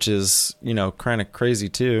 which is, kind of crazy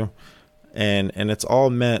too. And it's all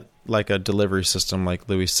meant like a delivery system, like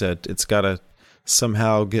Louis said. It's got to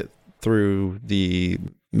somehow get through the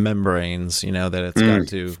membranes, that it's got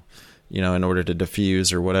to, in order to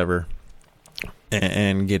diffuse or whatever,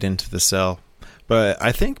 and get into the cell. But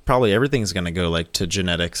I think probably everything's going to go like to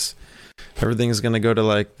genetics. Everything's going to go to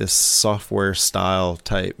like this software style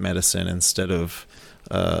type medicine instead of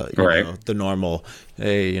the normal,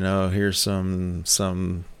 hey, here's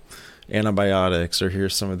some antibiotics, or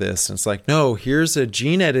here's some of this. And it's like, no, here's a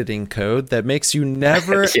gene editing code that makes you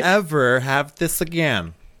never ever have this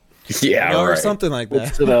again. Yeah, or something like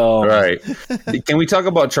that. Right. Can we talk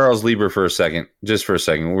about Charles Lieber for a second? Just for a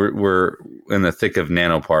second. We're in the thick of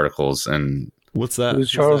nanoparticles, and what's that? Who's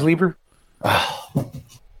Charles Lieber? All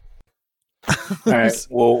right.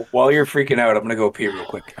 Well, while you're freaking out, I'm gonna go pee real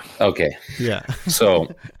quick. Okay. Yeah. So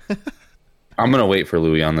I'm gonna wait for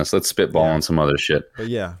Louis on this. Let's spitball on some other shit. But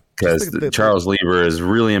yeah, because Charles Lieber is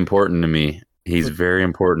really important to me. He's very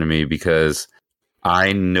important to me because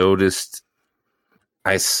I noticed.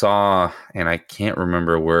 I saw, and I can't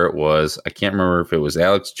remember where it was. I can't remember if it was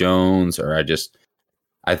Alex Jones or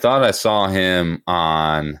I thought I saw him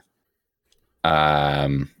on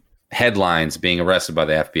headlines being arrested by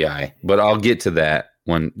the FBI. But I'll get to that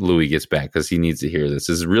when Louis gets back, because he needs to hear this.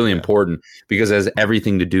 This is really important because it has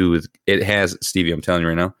everything to do with, Stevie, I'm telling you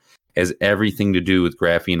right now, has everything to do with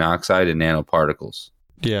graphene oxide and nanoparticles.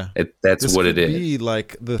 Yeah, that's this what could it is. Be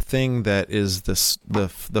like the thing that is the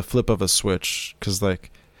flip of a switch, because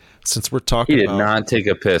like since we're talking, he did not take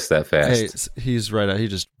a piss that fast. Hey, he's right. He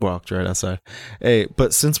just walked right outside. Hey,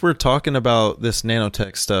 but since we're talking about this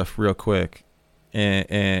nanotech stuff real quick,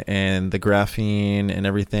 and the graphene and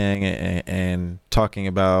everything, and talking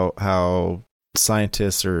about how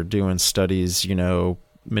scientists are doing studies,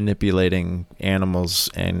 manipulating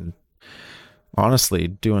animals and honestly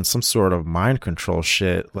doing some sort of mind control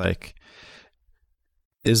shit, like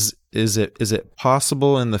is it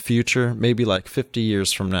possible in the future, maybe like 50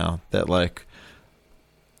 years from now, that like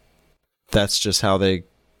that's just how they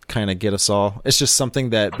kind of get us all? It's just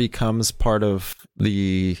something that becomes part of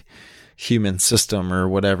the human system or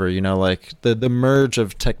whatever, like the merge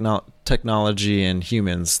of technology and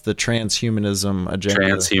humans, the transhumanism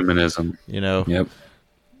agenda. Yep.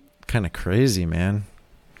 Kind of crazy, man.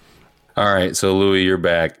 All right, so Louis, you're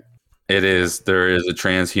back. There is a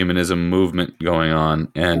transhumanism movement going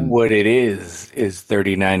on, and what it is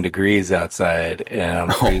 39 degrees outside, and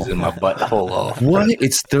I'm freezing my butthole off. What?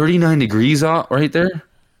 It's 39 degrees out right there?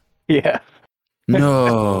 Yeah.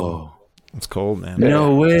 No. It's cold, man.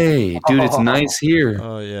 No way, dude. It's nice here.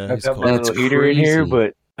 Oh yeah, I've got my little heater in here,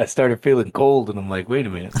 but I started feeling cold, and I'm like, wait a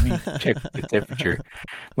minute, let me check the temperature.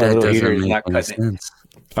 My That little heater doesn't is make not any cutting it. sense.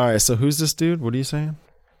 All right, so who's this dude? What are you saying?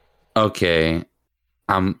 Okay,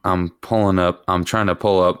 I'm pulling up. I'm trying to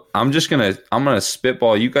pull up. I'm gonna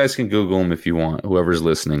spitball. You guys can Google him if you want. Whoever's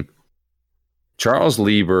listening. Charles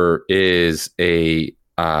Lieber is a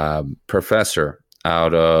professor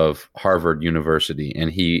out of Harvard University, and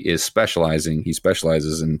he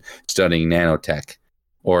specializes in studying nanotech,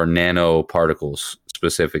 or nanoparticles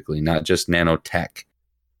specifically, not just nanotech.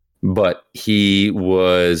 But he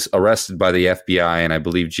was arrested by the FBI in, I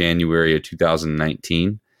believe, January of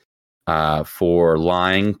 2019 for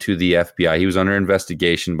lying to the FBI. He was under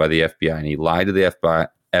investigation by the FBI, and he lied to the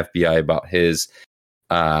FBI about his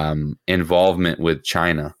involvement with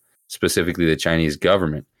China, specifically the Chinese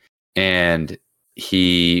government. And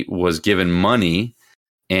he was given money,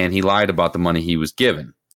 and he lied about the money he was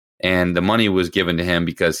given. And the money was given to him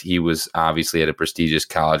because he was obviously at a prestigious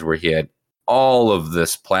college where he had all of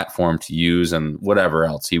this platform to use and whatever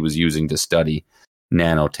else he was using to study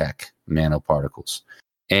nanoparticles.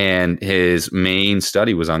 And his main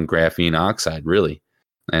study was on graphene oxide, really,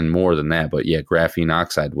 and more than that. But yeah, graphene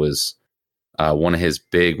oxide was one of his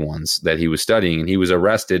big ones that he was studying. And he was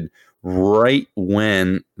arrested right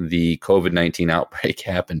when the COVID-19 outbreak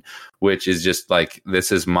happened, which is just like,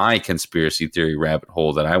 this is my conspiracy theory rabbit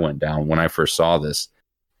hole that I went down when I first saw this.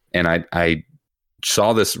 And I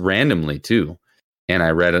saw this randomly too. And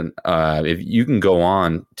I read if you can go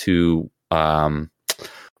on to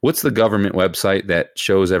what's the government website that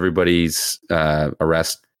shows everybody's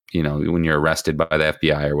arrest? You know, when you're arrested by the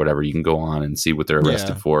FBI or whatever, you can go on and see what they're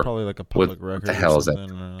arrested for. Probably like a public record. What the hell is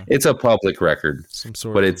that? It's a public record. Some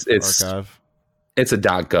sort but of it's archive. It's a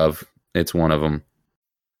 .gov. It's one of them.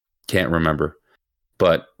 Can't remember.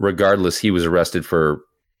 But regardless, he was arrested for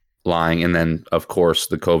lying. And then, of course,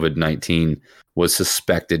 the COVID-19 was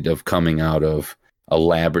suspected of coming out of a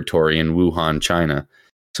laboratory in Wuhan, China.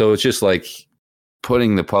 So it's just like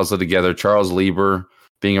putting the puzzle together. Charles Lieber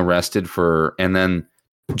being arrested for, and then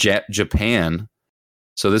Japan.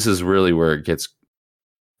 So this is really where it gets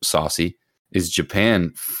saucy. Is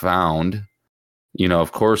Japan found? You know,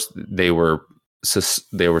 of course they were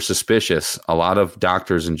suspicious. A lot of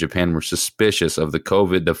doctors in Japan were suspicious of the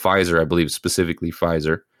COVID, the Pfizer, I believe specifically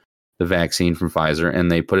Pfizer, the vaccine from Pfizer, and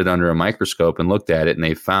they put it under a microscope and looked at it, and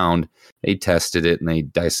they tested it and they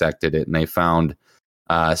dissected it, and they found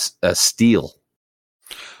a steel.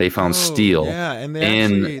 They found steel. Yeah, and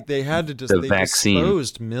they had to the vaccine.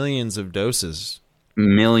 Disposed millions of doses.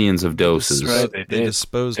 Millions of doses. Right, They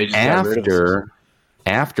disposed They just got rid of us.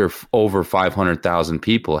 after over 500,000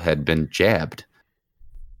 people had been jabbed.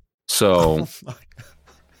 So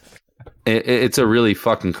it's a really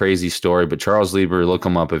fucking crazy story. But Charles Lieber, look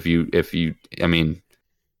him up if you. I mean,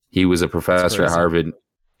 he was a professor at Harvard,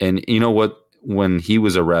 and you know what? When he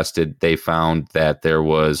was arrested, they found that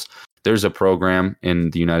there's a program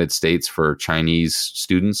in the United States for Chinese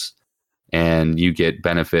students, and you get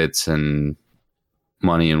benefits and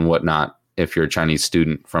money and whatnot if you're a Chinese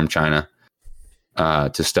student from China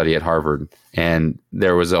to study at Harvard. And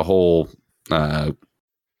there was a whole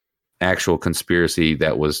actual conspiracy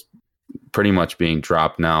that was pretty much being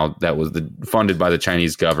dropped now that was funded by the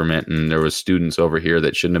Chinese government, and there was students over here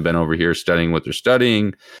that shouldn't have been over here studying what they're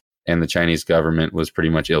studying, and the Chinese government was pretty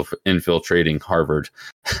much infiltrating Harvard.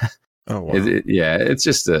 Oh wow. It's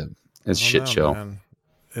just it's a shit show. Man.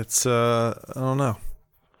 It's I don't know.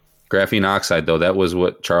 Graphene oxide, though, that was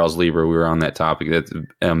what Charles Lieber, we were on that topic. That's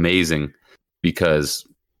amazing because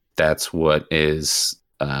that's what is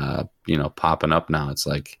popping up now. It's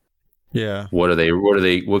like, yeah,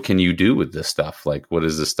 what can you do with this stuff? Like, what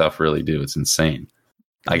does this stuff really do? It's insane.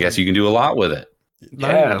 I guess you can do a lot with it.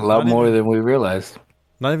 A lot more than we realized.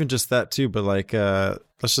 Not even just that too, but like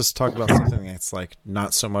let's just talk about something that's like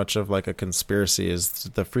not so much of like a conspiracy is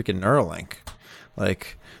the freaking Neuralink.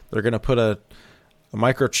 Like they're gonna put a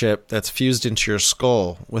microchip that's fused into your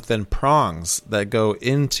skull with then prongs that go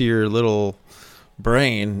into your little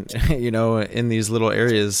brain, in these little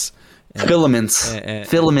areas. Filaments.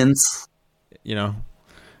 It's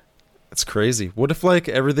crazy. What if like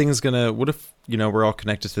what if, we're all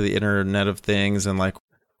connected to the Internet of Things and like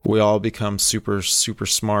we all become super, super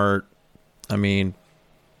smart. I mean,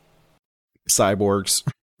 cyborgs.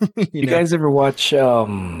 You guys ever watch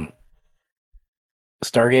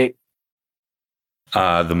Stargate?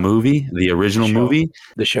 The movie, the original movie,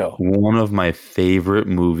 the show. One of my favorite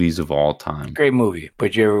movies of all time. Great movie.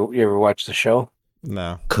 But you ever watch the show?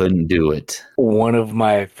 No. Couldn't do it. One of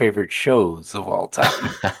my favorite shows of all time.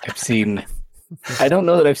 I don't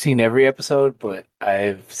know that I've seen every episode, but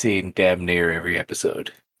I've seen damn near every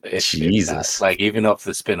episode. Jesus. Like even off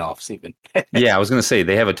the spin-offs even. Yeah, I was going to say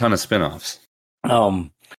they have a ton of spin-offs.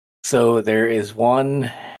 So there is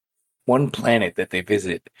one planet that they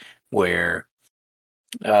visit where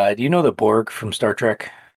do you know the Borg from Star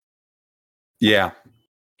Trek? Yeah.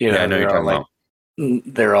 I know you're talking about.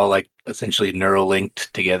 They're all like essentially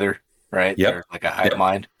neural-linked together, right? Yep. They're like a hive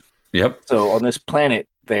mind. Yep. So on this planet,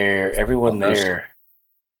 everyone there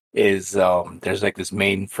is there's like this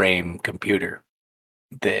mainframe computer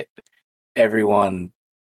that everyone,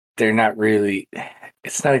 they're not really,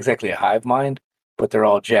 it's not exactly a hive mind, but they're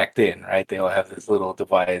all jacked in, right? They all have this little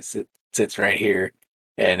device that sits right here,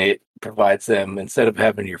 and it provides them, instead of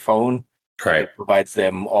having your phone, right, it provides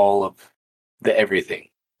them all of the everything,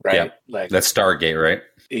 right? Yeah. Like that's Stargate, right?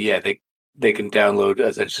 Yeah, they can download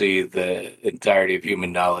essentially the entirety of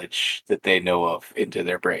human knowledge that they know of into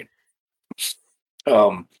their brain.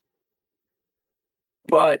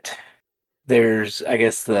 But there's, I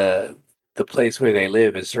guess, the place where they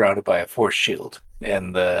live is surrounded by a force shield,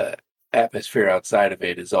 and the atmosphere outside of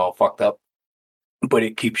it is all fucked up, but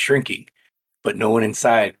it keeps shrinking. but no one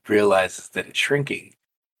inside realizes that it's shrinking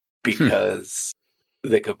because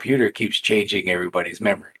the computer keeps changing everybody's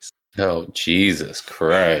memories. Oh, Jesus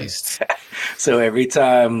Christ. So every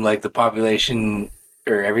time like the population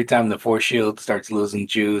or every time the force shield starts losing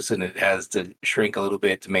juice and it has to shrink a little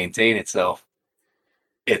bit to maintain itself,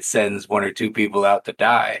 it sends 1 or 2 people out to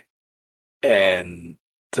die, and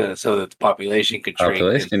so that the population can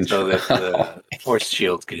shrink, and so that the force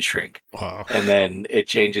shields can shrink. Wow. And then it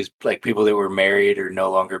changes, like people that were married or no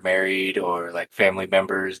longer married, or like family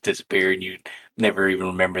members disappear, and you never even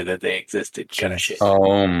remember that they existed. Kind of shit.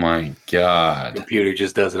 Oh my The God. computer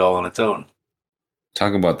just does it all on its own.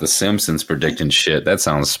 Talk about the Simpsons predicting shit. That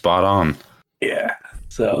sounds spot on. Yeah.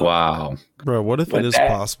 So Wow. Bro, what if But it is that-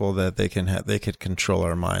 possible that they could control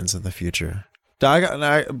our minds in the future?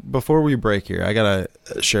 Before we break here, I gotta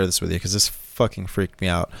share this with you because this fucking freaked me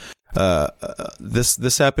out.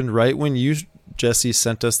 This happened right when you, Jesse,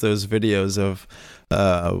 sent us those videos of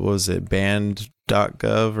what was it,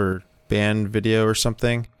 band.gov or band video or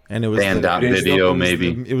something, and it was Band.video,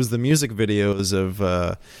 maybe. it was the music videos of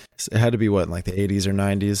it had to be what, in like the 80s or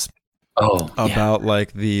 90s, Oh, about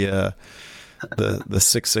like the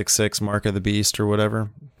 666 mark of the beast or whatever.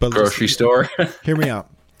 But grocery store. hear me out.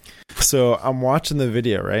 So I'm watching the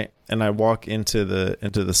video, right? And I walk into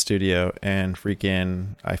the studio and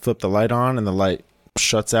freaking I flip the light on and the light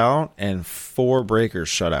shuts out and 4 breakers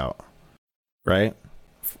shut out, right?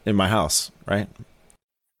 In my house, right?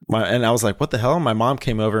 And I was like, what the hell? My mom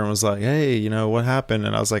came over and was like, hey, what happened?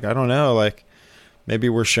 And I was like, I don't know, like maybe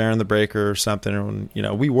we're sharing the breaker or something.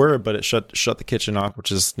 And, we were, but it shut the kitchen off,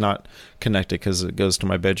 which is not connected because it goes to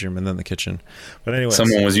my bedroom and then the kitchen. But anyway,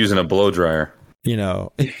 Someone was using a blow dryer.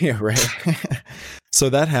 yeah, right. So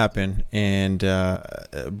that happened, and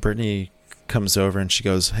Brittany comes over and she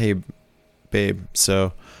goes, hey, babe,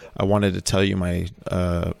 so I wanted to tell you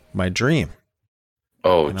my dream.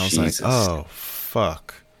 Oh, And I was Jesus. like, oh,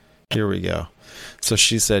 fuck. Here we go. So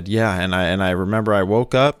she said, yeah. And I remember I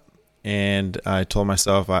woke up and I told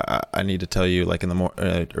myself I need to tell you like in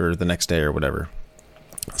the or the next day or whatever.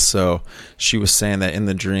 So she was saying that in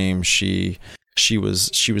the dream, she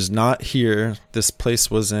was not here. This place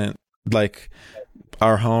wasn't like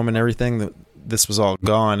our home and everything. This was all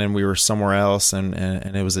gone and we were somewhere else and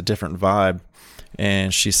it was a different vibe.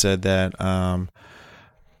 And she said that,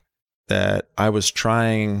 that I was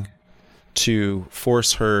trying to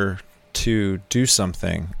force her to do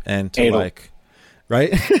something and to Anal. like,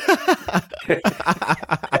 right?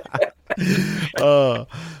 But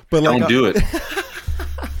like, Don't do it.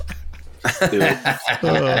 do it.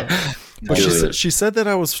 but Do it. she said that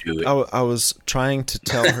I was Do it. I was trying to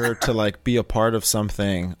tell her to like be a part of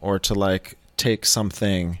something or to like take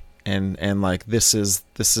something and like this is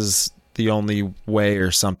the only way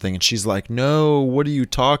or something. And she's like, no, what are you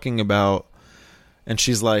talking about? And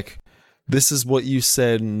she's like, this is what you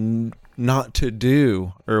said not to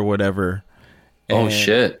do or whatever. Oh,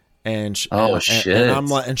 shit. And Shit. and I'm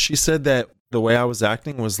like, and she said that the way I was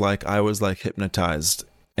acting was like I was like hypnotized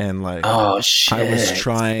and like Oh, shit. I was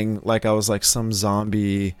trying, like I was like some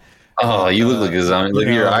zombie. Oh, you look like a zombie. Look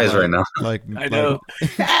at your eyes right now. Like I know.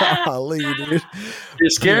 golly, dude. You're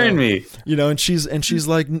scaring me. And she's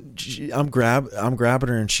like, I'm grabbing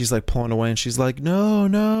her, and she's like pulling away, and she's like, no,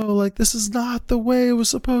 like this is not the way it was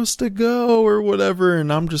supposed to go, or whatever.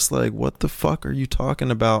 And I'm just like, what the fuck are you talking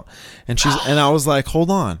about? And I was like, hold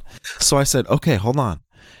on. So I said, okay, hold on.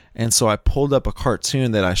 And so I pulled up a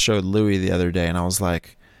cartoon that I showed Louis the other day, and I was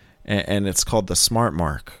like, and it's called The Smart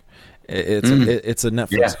Mark. It's a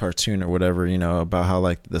Netflix cartoon or whatever, about how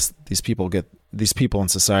like these people in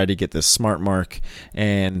society get this smart mark,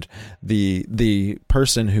 and the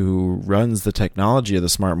person who runs the technology of the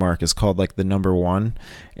smart mark is called like the number one,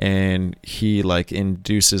 and he like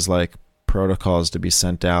induces like protocols to be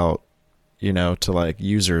sent out, to like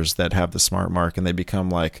users that have the smart mark, and they become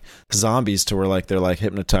like zombies to where like they're like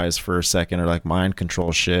hypnotized for a second or like mind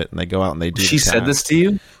control shit, and they go out and they do. She said this to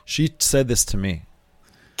you? She said this to me.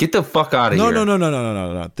 Get the fuck out of here.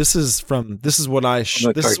 No. This is what I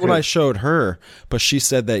showed her, but she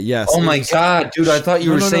said that yes. Oh my God, dude. I thought you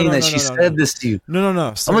were saying that she said this to you.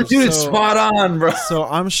 No. So, I'm like, dude, it's spot on, bro. So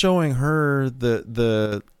I'm showing her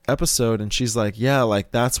the episode, and she's like, yeah, like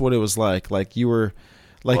that's what it was like. Like you were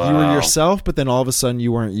you were yourself, but then all of a sudden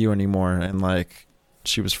you weren't you anymore, and like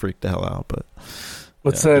she was freaked the hell out. But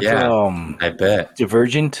What's that? Yeah, I bet.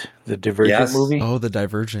 Divergent, the Divergent movie. Oh, the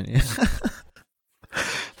Divergent. Yeah.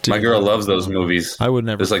 Dude, My girl loves those movies. I would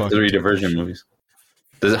never. There's like 3 Divergent movies.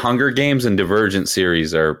 The Hunger Games and Divergent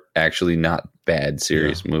series are actually not bad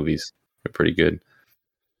series movies. They're pretty good.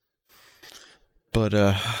 But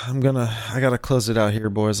I gotta close it out here,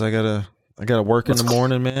 boys. I gotta I got to work in the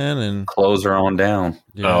morning, man, and Clothes are on down.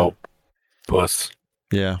 Oh, puss.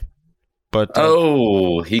 yeah. But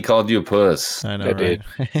He called you a puss. I know. I right? did.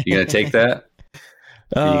 You gonna take that?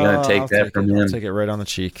 Are you gonna take I'll that take from it. I'll him? take it right on the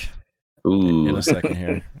cheek in Ooh, a second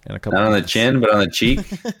here. In a couple. not on the minutes. chin, but on the cheek.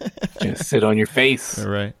 Just sit on your face. All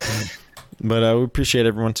right. But we appreciate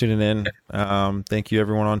everyone tuning in. Thank you,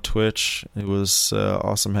 everyone on Twitch. It was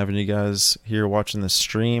awesome having you guys here watching this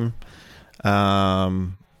stream.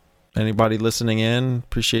 Anybody listening in,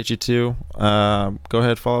 appreciate you too. Go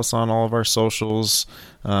ahead, follow us on all of our socials.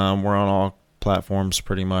 We're on all platforms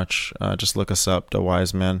pretty much. Just look us up, The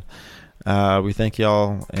Wise Men. We thank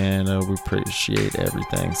y'all, and we appreciate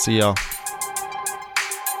everything. See y'all.